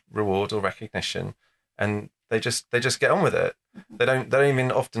expectation of reward or recognition, and they just get on with it. They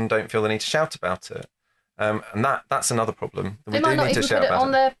often don't feel the need to shout about it. And that's another problem. They might not even put it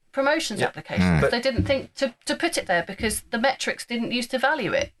on their promotions application, but they didn't think to put it there because the metrics didn't used to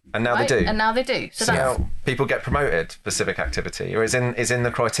value it. And now they do. And now they do. So see how people get promoted for civic activity, or is in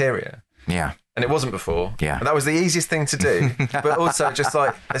the criteria. Yeah. And it wasn't before. Yeah. And that was the easiest thing to do. But also just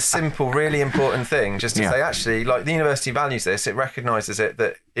like a simple, really important thing, just to say, actually, like the university values this, it recognises it,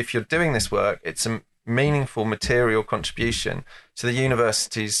 that if you're doing this work, it's a meaningful material contribution to the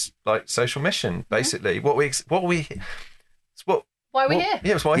university's like social mission, basically. Why are we here?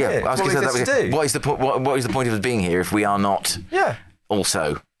 Yeah, it's why we're here. I was going to say, what is the point of us being here if we are not? Yeah.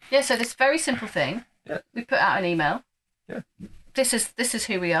 Also. Yeah. So this very simple thing. Yeah. We put out an email. Yeah. This is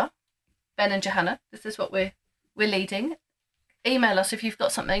who we are, Ben and Johanna. This is what we're leading. Email us if you've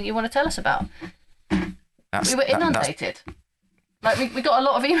got something you want to tell us about. We were inundated. Like we got a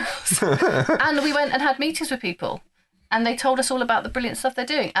lot of emails, and we went and had meetings with people, and they told us all about the brilliant stuff they're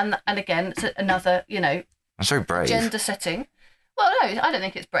doing. And again, it's another, I'm so brave. Gender setting. Well, no, I don't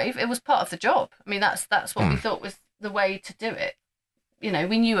think it's brave. It was part of the job. I mean, that's what we thought was the way to do it.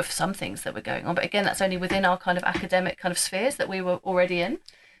 We knew of some things that were going on, but again, that's only within our kind of academic kind of spheres that we were already in.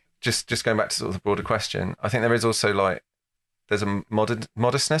 Just going back to sort of the broader question, I think there is also there's a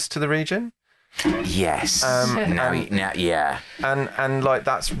modestness to the region. Yes. Yeah. And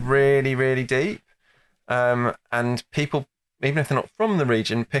that's really, really deep. And people, even if they're not from the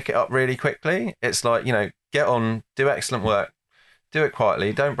region, pick it up really quickly. It's get on, do excellent work, do it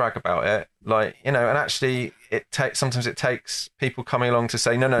quietly, don't brag about it. And actually sometimes it takes people coming along to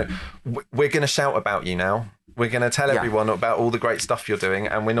say, no, we're going to shout about you now. We're going to tell everyone about all the great stuff you're doing,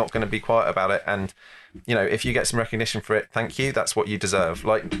 and we're not going to be quiet about it. And if you get some recognition for it, thank you. That's what you deserve.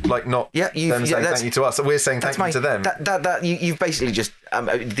 Not them saying thank you to us. We're saying thank you to them. You've basically just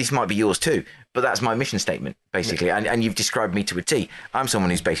this might be yours too, but that's my mission statement basically. And you've described me to a T. I'm someone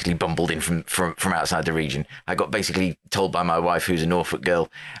who's basically bumbled in from outside the region. I got basically told by my wife, who's a Norfolk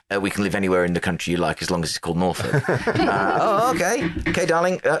girl, we can live anywhere in the country you like as long as it's called Norfolk. Okay,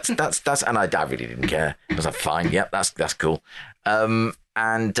 darling. That's, and I really didn't care. I was like, fine, yep, that's cool. And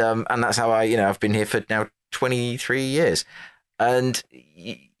that's how I've been here for now 23 years. And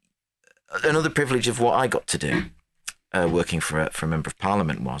another privilege of what I got to do, working for a member of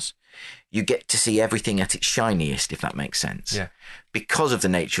parliament, was you get to see everything at its shiniest, if that makes sense. Yeah. Because of the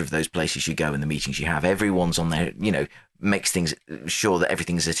nature of those places you go and the meetings you have, everyone's on there, makes things sure that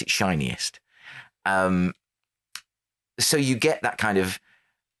everything's at its shiniest. So you get that kind of,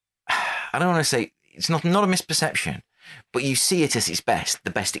 I don't want to say, it's not a misperception, but you see it as its best,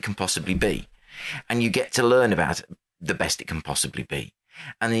 the best it can possibly be. And you get to learn about the best it can possibly be.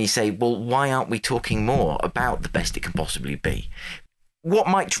 And then you say, well, why aren't we talking more about the best it can possibly be?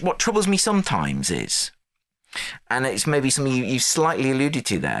 What troubles me sometimes is, and it's maybe something you slightly alluded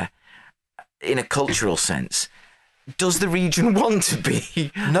to there, in a cultural sense, does the region want to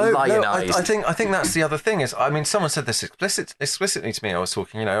be lionised? No, I think that's the other thing. Is, I mean, someone said this explicitly to me. I was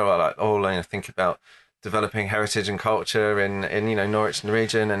talking, think about developing heritage and culture in Norwich and the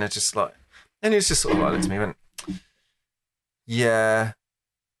region, and it's just sort of looked at me and went, yeah,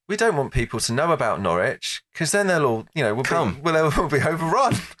 we don't want people to know about Norwich because then they'll all, we'll be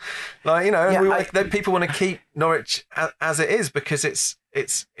overrun. People want to keep Norwich as it is because it's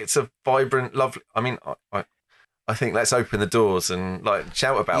a vibrant, lovely. I mean, I think let's open the doors and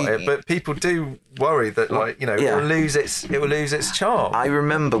shout about it, but people do worry that it will lose its charm. I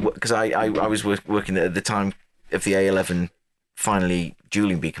remember because I was working at the time of the A11 finally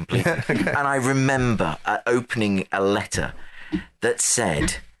dueling be completed, and I remember opening a letter that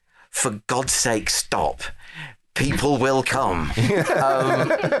said, "For God's sake, stop. People will come." In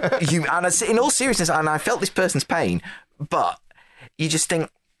all seriousness, and I felt this person's pain, but you just think,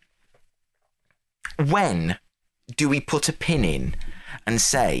 when do we put a pin in and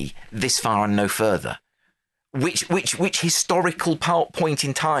say this far and no further? Which historical point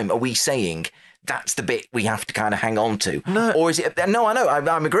in time are we saying that's the bit we have to kind of hang on to? No. Or is it? No, I know.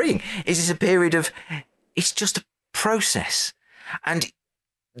 I'm agreeing. Is this a period of? It's just a process, and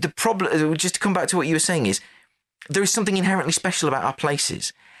the problem. Just to come back to what you were saying is, there is something inherently special about our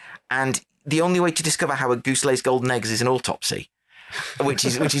places, and the only way to discover how a goose lays golden eggs is an autopsy, which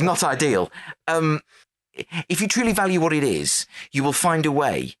is not ideal. If you truly value what it is, you will find a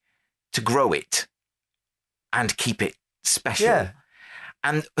way to grow it and keep it special. Yeah.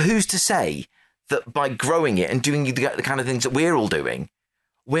 And who's to say that by growing it and doing the kind of things that we're all doing,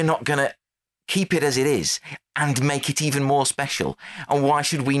 we're not going to keep it as it is and make it even more special? And why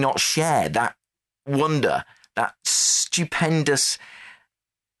should we not share that wonder, that stupendous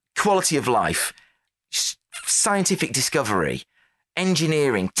quality of life, scientific discovery,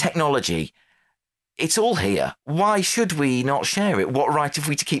 engineering, technology? It's all here. Why should we not share it? What right have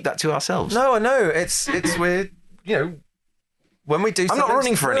we to keep that to ourselves? No, I know. It's weird. When we do something... I'm not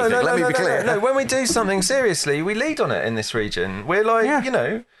running for anything, let me be clear. No, when we do something seriously, we lead on it in this region. We're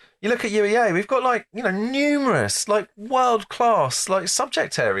you look at UEA, we've got numerous, world-class,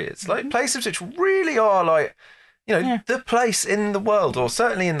 subject areas, places which really are the place in the world, or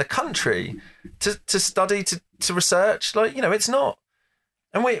certainly in the country, to study, to research. It's not.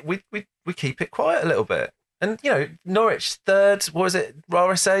 And we keep it quiet a little bit. And, Norwich, third, what was it,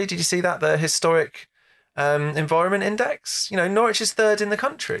 RSA? Did you see that? The Historic Environment Index? Norwich is third in the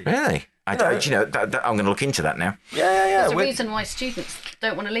country. Really? I'm going to look into that now. Yeah. There's a reason why students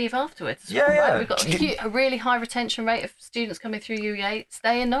don't want to leave afterwards. Yeah, yeah. Right? We've got a really high retention rate of students coming through UEA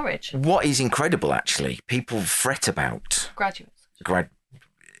stay in Norwich. What is incredible, actually, people fret about... Graduates.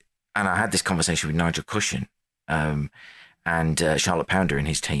 and I had this conversation with Nigel Cushion and Charlotte Pounder and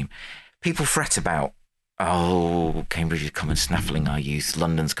his team. People fret about, oh, Cambridge is coming snaffling our youth,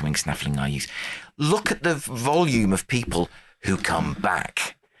 London's coming snaffling our youth. Look at the volume of people who come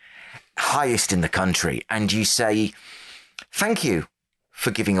back, highest in the country, and you say, thank you for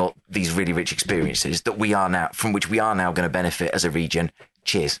giving all these really rich experiences from which we are now going to benefit as a region.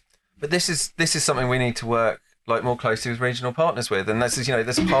 Cheers. But this is something we need to work like more closely with regional partners with, and this is,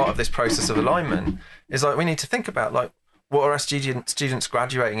 this part of this process of alignment is like we need to think about like what are our students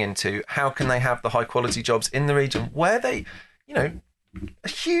graduating into? How can they have the high quality jobs in the region where they, a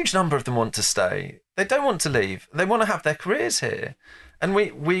huge number of them want to stay. They don't want to leave. They want to have their careers here. And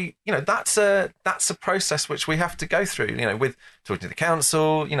we that's a process which we have to go through, with talking to the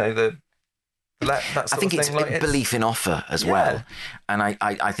council, that sort I think of it's thing. Like belief in offer as well. And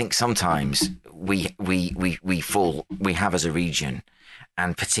I think sometimes we have as a region,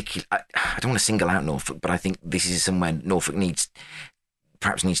 and particularly, I don't want to single out Norfolk, but I think this is somewhere Norfolk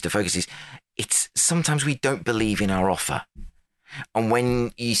perhaps needs to focus. It's sometimes we don't believe in our offer. And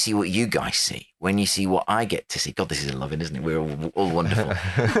when you see what you guys see, when you see what I get to see, God, this is loving, isn't it? We're all wonderful.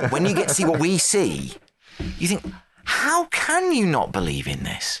 When you get to see what we see, you think, how can you not believe in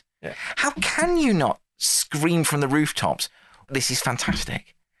this? Yeah. How can you not scream from the rooftops? This is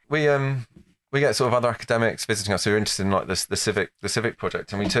fantastic. We get sort of other academics visiting us who are interested in like the Civic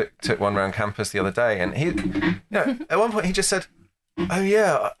project, and we took one around campus the other day, and he, at one point he just said, "Oh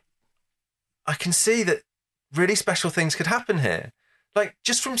yeah, I can see that really special things could happen here." Like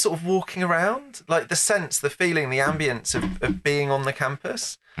just from sort of walking around, like the sense, the feeling, the ambience of being on the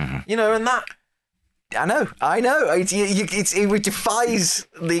campus, and that. I know. It defies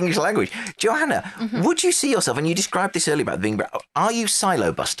the English language. Johanna, would you see yourself, and you described this earlier about being, are you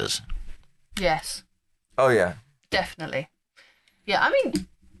silo busters? Yes. Oh, yeah. Definitely. Yeah, I mean,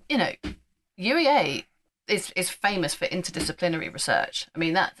 UEA is famous for interdisciplinary research. I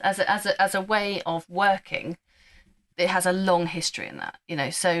mean, that as a way of working, it has a long history in that,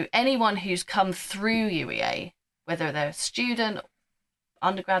 So anyone who's come through UEA, whether they're a student,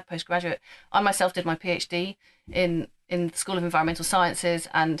 undergrad, postgraduate. I myself did my PhD in the School of Environmental Sciences,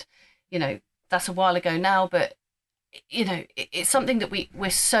 and that's a while ago now, but it's something that we're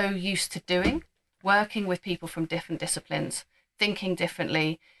so used to doing, working with people from different disciplines, thinking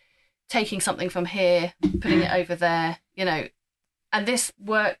differently, taking something from here, putting it over there, and this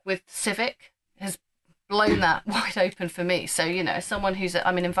work with Civic has blown that wide open for me. So as someone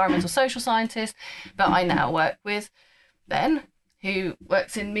I'm an environmental social scientist, but I now work with Ben, who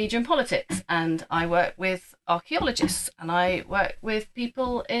works in media and politics, and I work with archaeologists, and I work with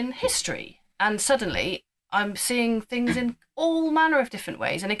people in history, and suddenly I'm seeing things in all manner of different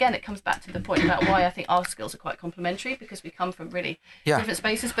ways. And again, it comes back to the point about why I think our skills are quite complementary, because we come from really different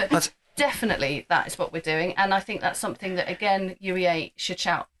spaces, but definitely that is what we're doing. And I think that's something that, again, UEA should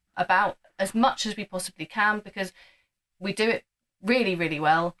shout about as much as we possibly can, because we do it really, really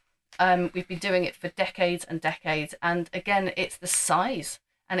well. We've been doing it for decades and decades. And again, it's the size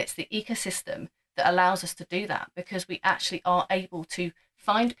and it's the ecosystem that allows us to do that, because we actually are able to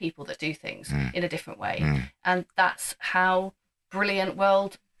find people that do things in a different way. And that's how brilliant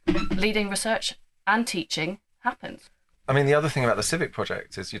world leading research and teaching happens. I mean, the other thing about the Civic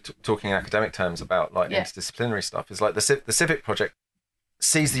project is you're talking in academic terms about like interdisciplinary stuff, is like the Civic project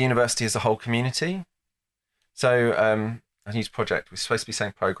sees the university as a whole community. So, a huge project. We're supposed to be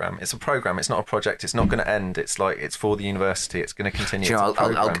saying program. It's a program. It's not a project. It's not going to end. It's like it's for the university. It's going to continue.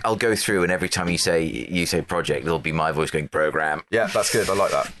 I'll go through, and every time you say project, there'll be my voice going program. Yeah, that's good. I like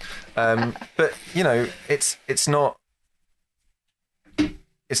that. But it's not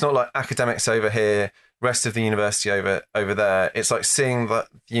like academics over here, rest of the university over there. It's like seeing the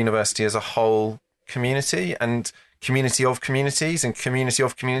university as a whole community, and community of communities, and community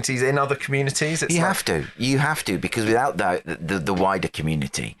of communities in other communities. You have to, because without the wider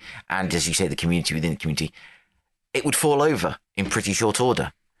community, and as you say, the community within the community, it would fall over in pretty short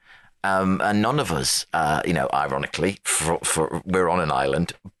order. And none of us, ironically, we're on an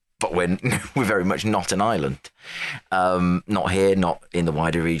island, but we're very much not an island. Not here, not in the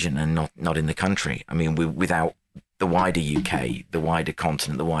wider region, and not in the country. I mean, without the wider UK, the wider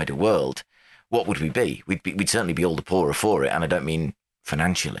continent, the wider world, what would we be? We'd certainly be all the poorer for it, and I don't mean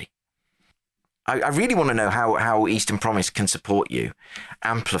financially. I really want to know how Eastern Promise can support you,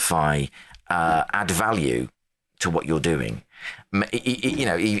 amplify, add value to what you're doing.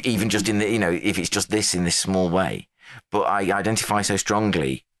 Even just in if it's just this in this small way. But I identify so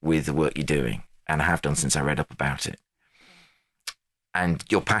strongly with the work you're doing, and I have done since I read up about it. And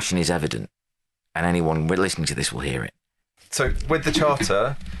your passion is evident, and anyone listening to this will hear it. So with the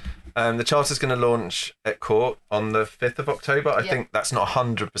charter, the charter's going to launch at court on the 5th of October. I think that's not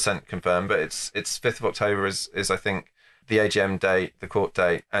 100% confirmed, but it's 5th of October is I think the AGM date, the court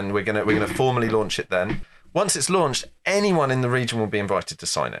date, and we're gonna formally launch it then. Once it's launched, anyone in the region will be invited to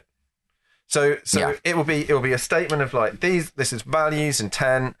sign it. So it will be a statement of like this is values,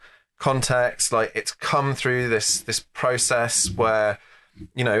 intent, context. Like it's come through this process where,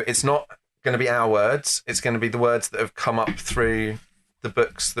 you know, it's not going to be our words. It's going to be the words that have come up through the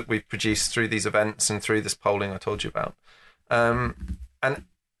books that we've produced through these events and through this polling I told you about. And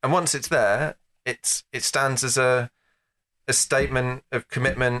once it's there, it stands as a statement of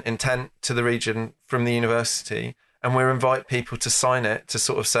commitment, intent to the region from the university, and we invite people to sign it to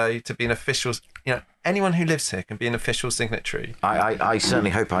sort of say, to be an official, you know, anyone who lives here can be an official signatory. I certainly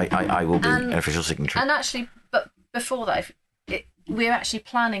hope I will be an official signatory. And actually, but before that, we're actually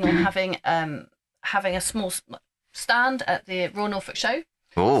planning on having a small stand at the Royal Norfolk Show.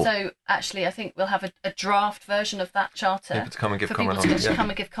 Ooh. So actually, I think we'll have a draft version of that charter people to come and give for comment people on to it. come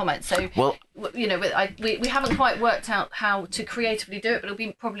and give comments. So, well, you know, we haven't quite worked out how to creatively do it, but it'll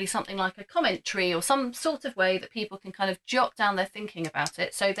be probably something like a commentary or some sort of way that people can kind of jot down their thinking about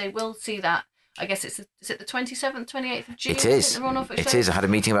it. So they will see that. I guess is it the 27th, 28th of June? It is. The Royal Norfolk It Show? is. I had a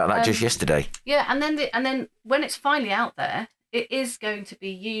meeting about that just yesterday. Yeah, and then when it's finally out there, it is going to be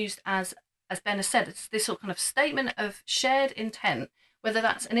used as Ben has said, it's this sort of kind of statement of shared intent, whether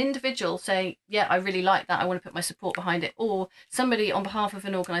that's an individual saying, yeah, I really like that, I want to put my support behind it, or somebody on behalf of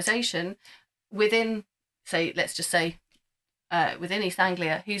an organisation within, say, let's just say, within East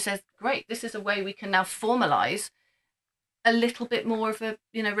Anglia, who says, great, this is a way we can now formalise a little bit more of a,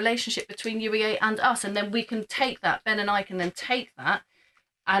 you know, relationship between UEA and us, and then we can take that, Ben and I can then take that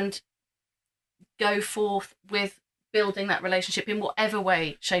and go forth with building that relationship in whatever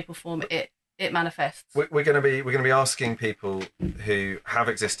way, shape or form it manifests. We're going to be asking people who have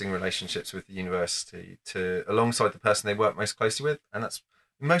existing relationships with the university to, alongside the person they work most closely with, and that's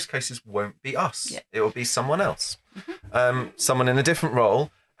in most cases won't be us. Yeah. It will be someone else, someone in a different role,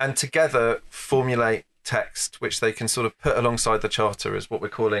 and together formulate text which they can sort of put alongside the charter as what we're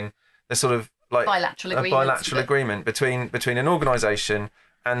calling the sort of like bilateral agreement between an organisation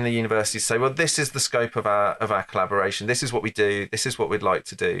and the university to say, well, this is the scope of our collaboration. This is what we do. This is what we'd like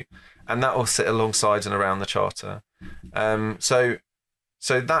to do, and that will sit alongside and around the charter. So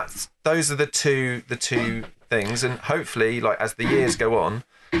those are the two things, and hopefully, like as the years go on,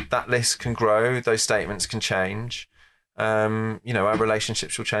 that list can grow. Those statements can change. You know, our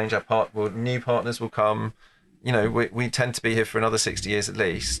relationships will change. New partners will come. You know, we tend to be here for another 60 years at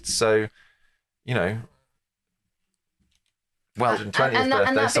least. So, you know. Well, and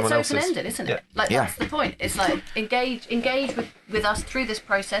that bit's open-ended, isn't it? Like that's the point. It's like engage with us through this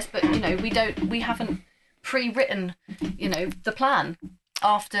process, but you know we haven't pre-written, you know, the plan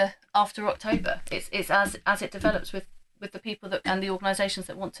after October. It's as it develops with the people that and the organisations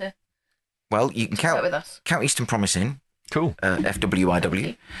that want to. Well, you can count with us. Count Eastern Promise in. Cool.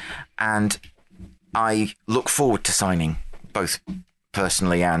 FWIW, and I look forward to signing both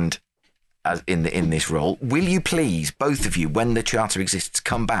personally and as in this role. Will you please, both of you, when the charter exists,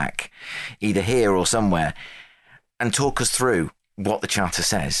 come back, either here or somewhere, and talk us through what the charter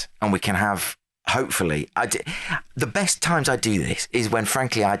says, and we can have, hopefully, the best times I do this is when,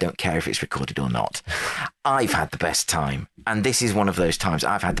 frankly, I don't care if it's recorded or not. I've had the best time, and this is one of those times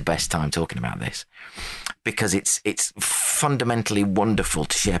I've had the best time talking about this, because it's fundamentally wonderful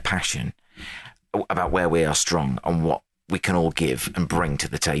to share passion about where we are strong and what we can all give and bring to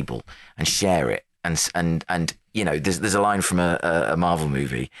the table and share it. And you know, there's a line from a Marvel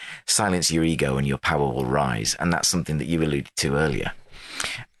movie, silence your ego and your power will rise. And that's something that you alluded to earlier.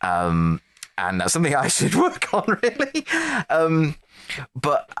 And that's something I should work on, really.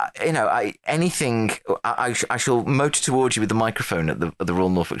 But, you know, I shall motor towards you with the microphone at the Royal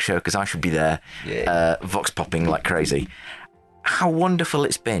Norfolk Show, because I shall be there, vox popping like crazy. How wonderful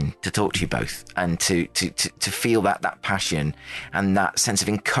it's been to talk to you both and to feel that passion and that sense of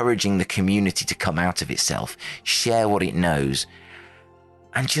encouraging the community to come out of itself, share what it knows,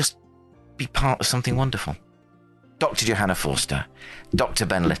 and just be part of something wonderful. Dr. Johanna Forster, Dr.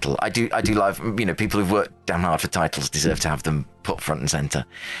 Ben Little. I do love, you know, people who've worked damn hard for titles deserve to have them put front and centre.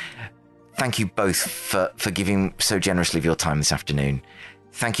 Thank you both for giving so generously of your time this afternoon.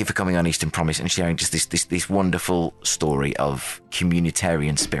 Thank you for coming on Eastern Promise and sharing just this wonderful story of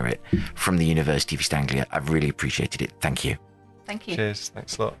communitarian spirit from the University of East Anglia. I've really appreciated it. Thank you. Thank you. Cheers.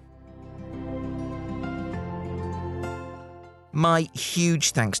 Thanks a lot. My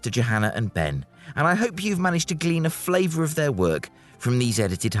huge thanks to Johanna and Ben, and I hope you've managed to glean a flavour of their work from these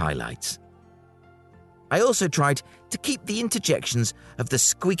edited highlights. I also tried to keep the interjections of the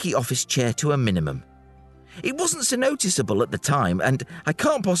squeaky office chair to a minimum. It wasn't so noticeable at the time, and I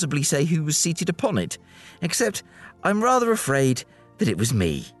can't possibly say who was seated upon it, except I'm rather afraid that it was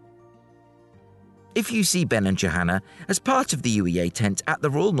me. If you see Ben and Johanna as part of the UEA tent at the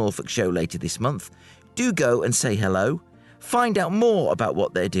Royal Norfolk Show later this month, do go and say hello, find out more about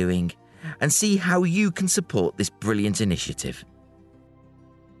what they're doing, and see how you can support this brilliant initiative.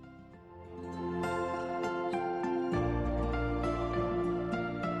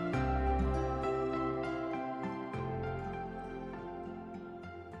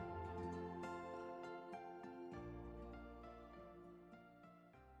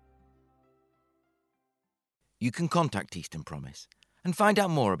 You can contact Eastern Promise and find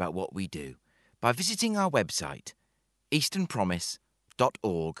out more about what we do by visiting our website,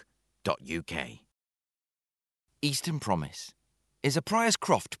 easternpromise.org.uk. Eastern Promise is a Priors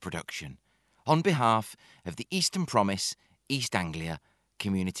Croft production on behalf of the Eastern Promise East Anglia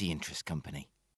Community Interest Company.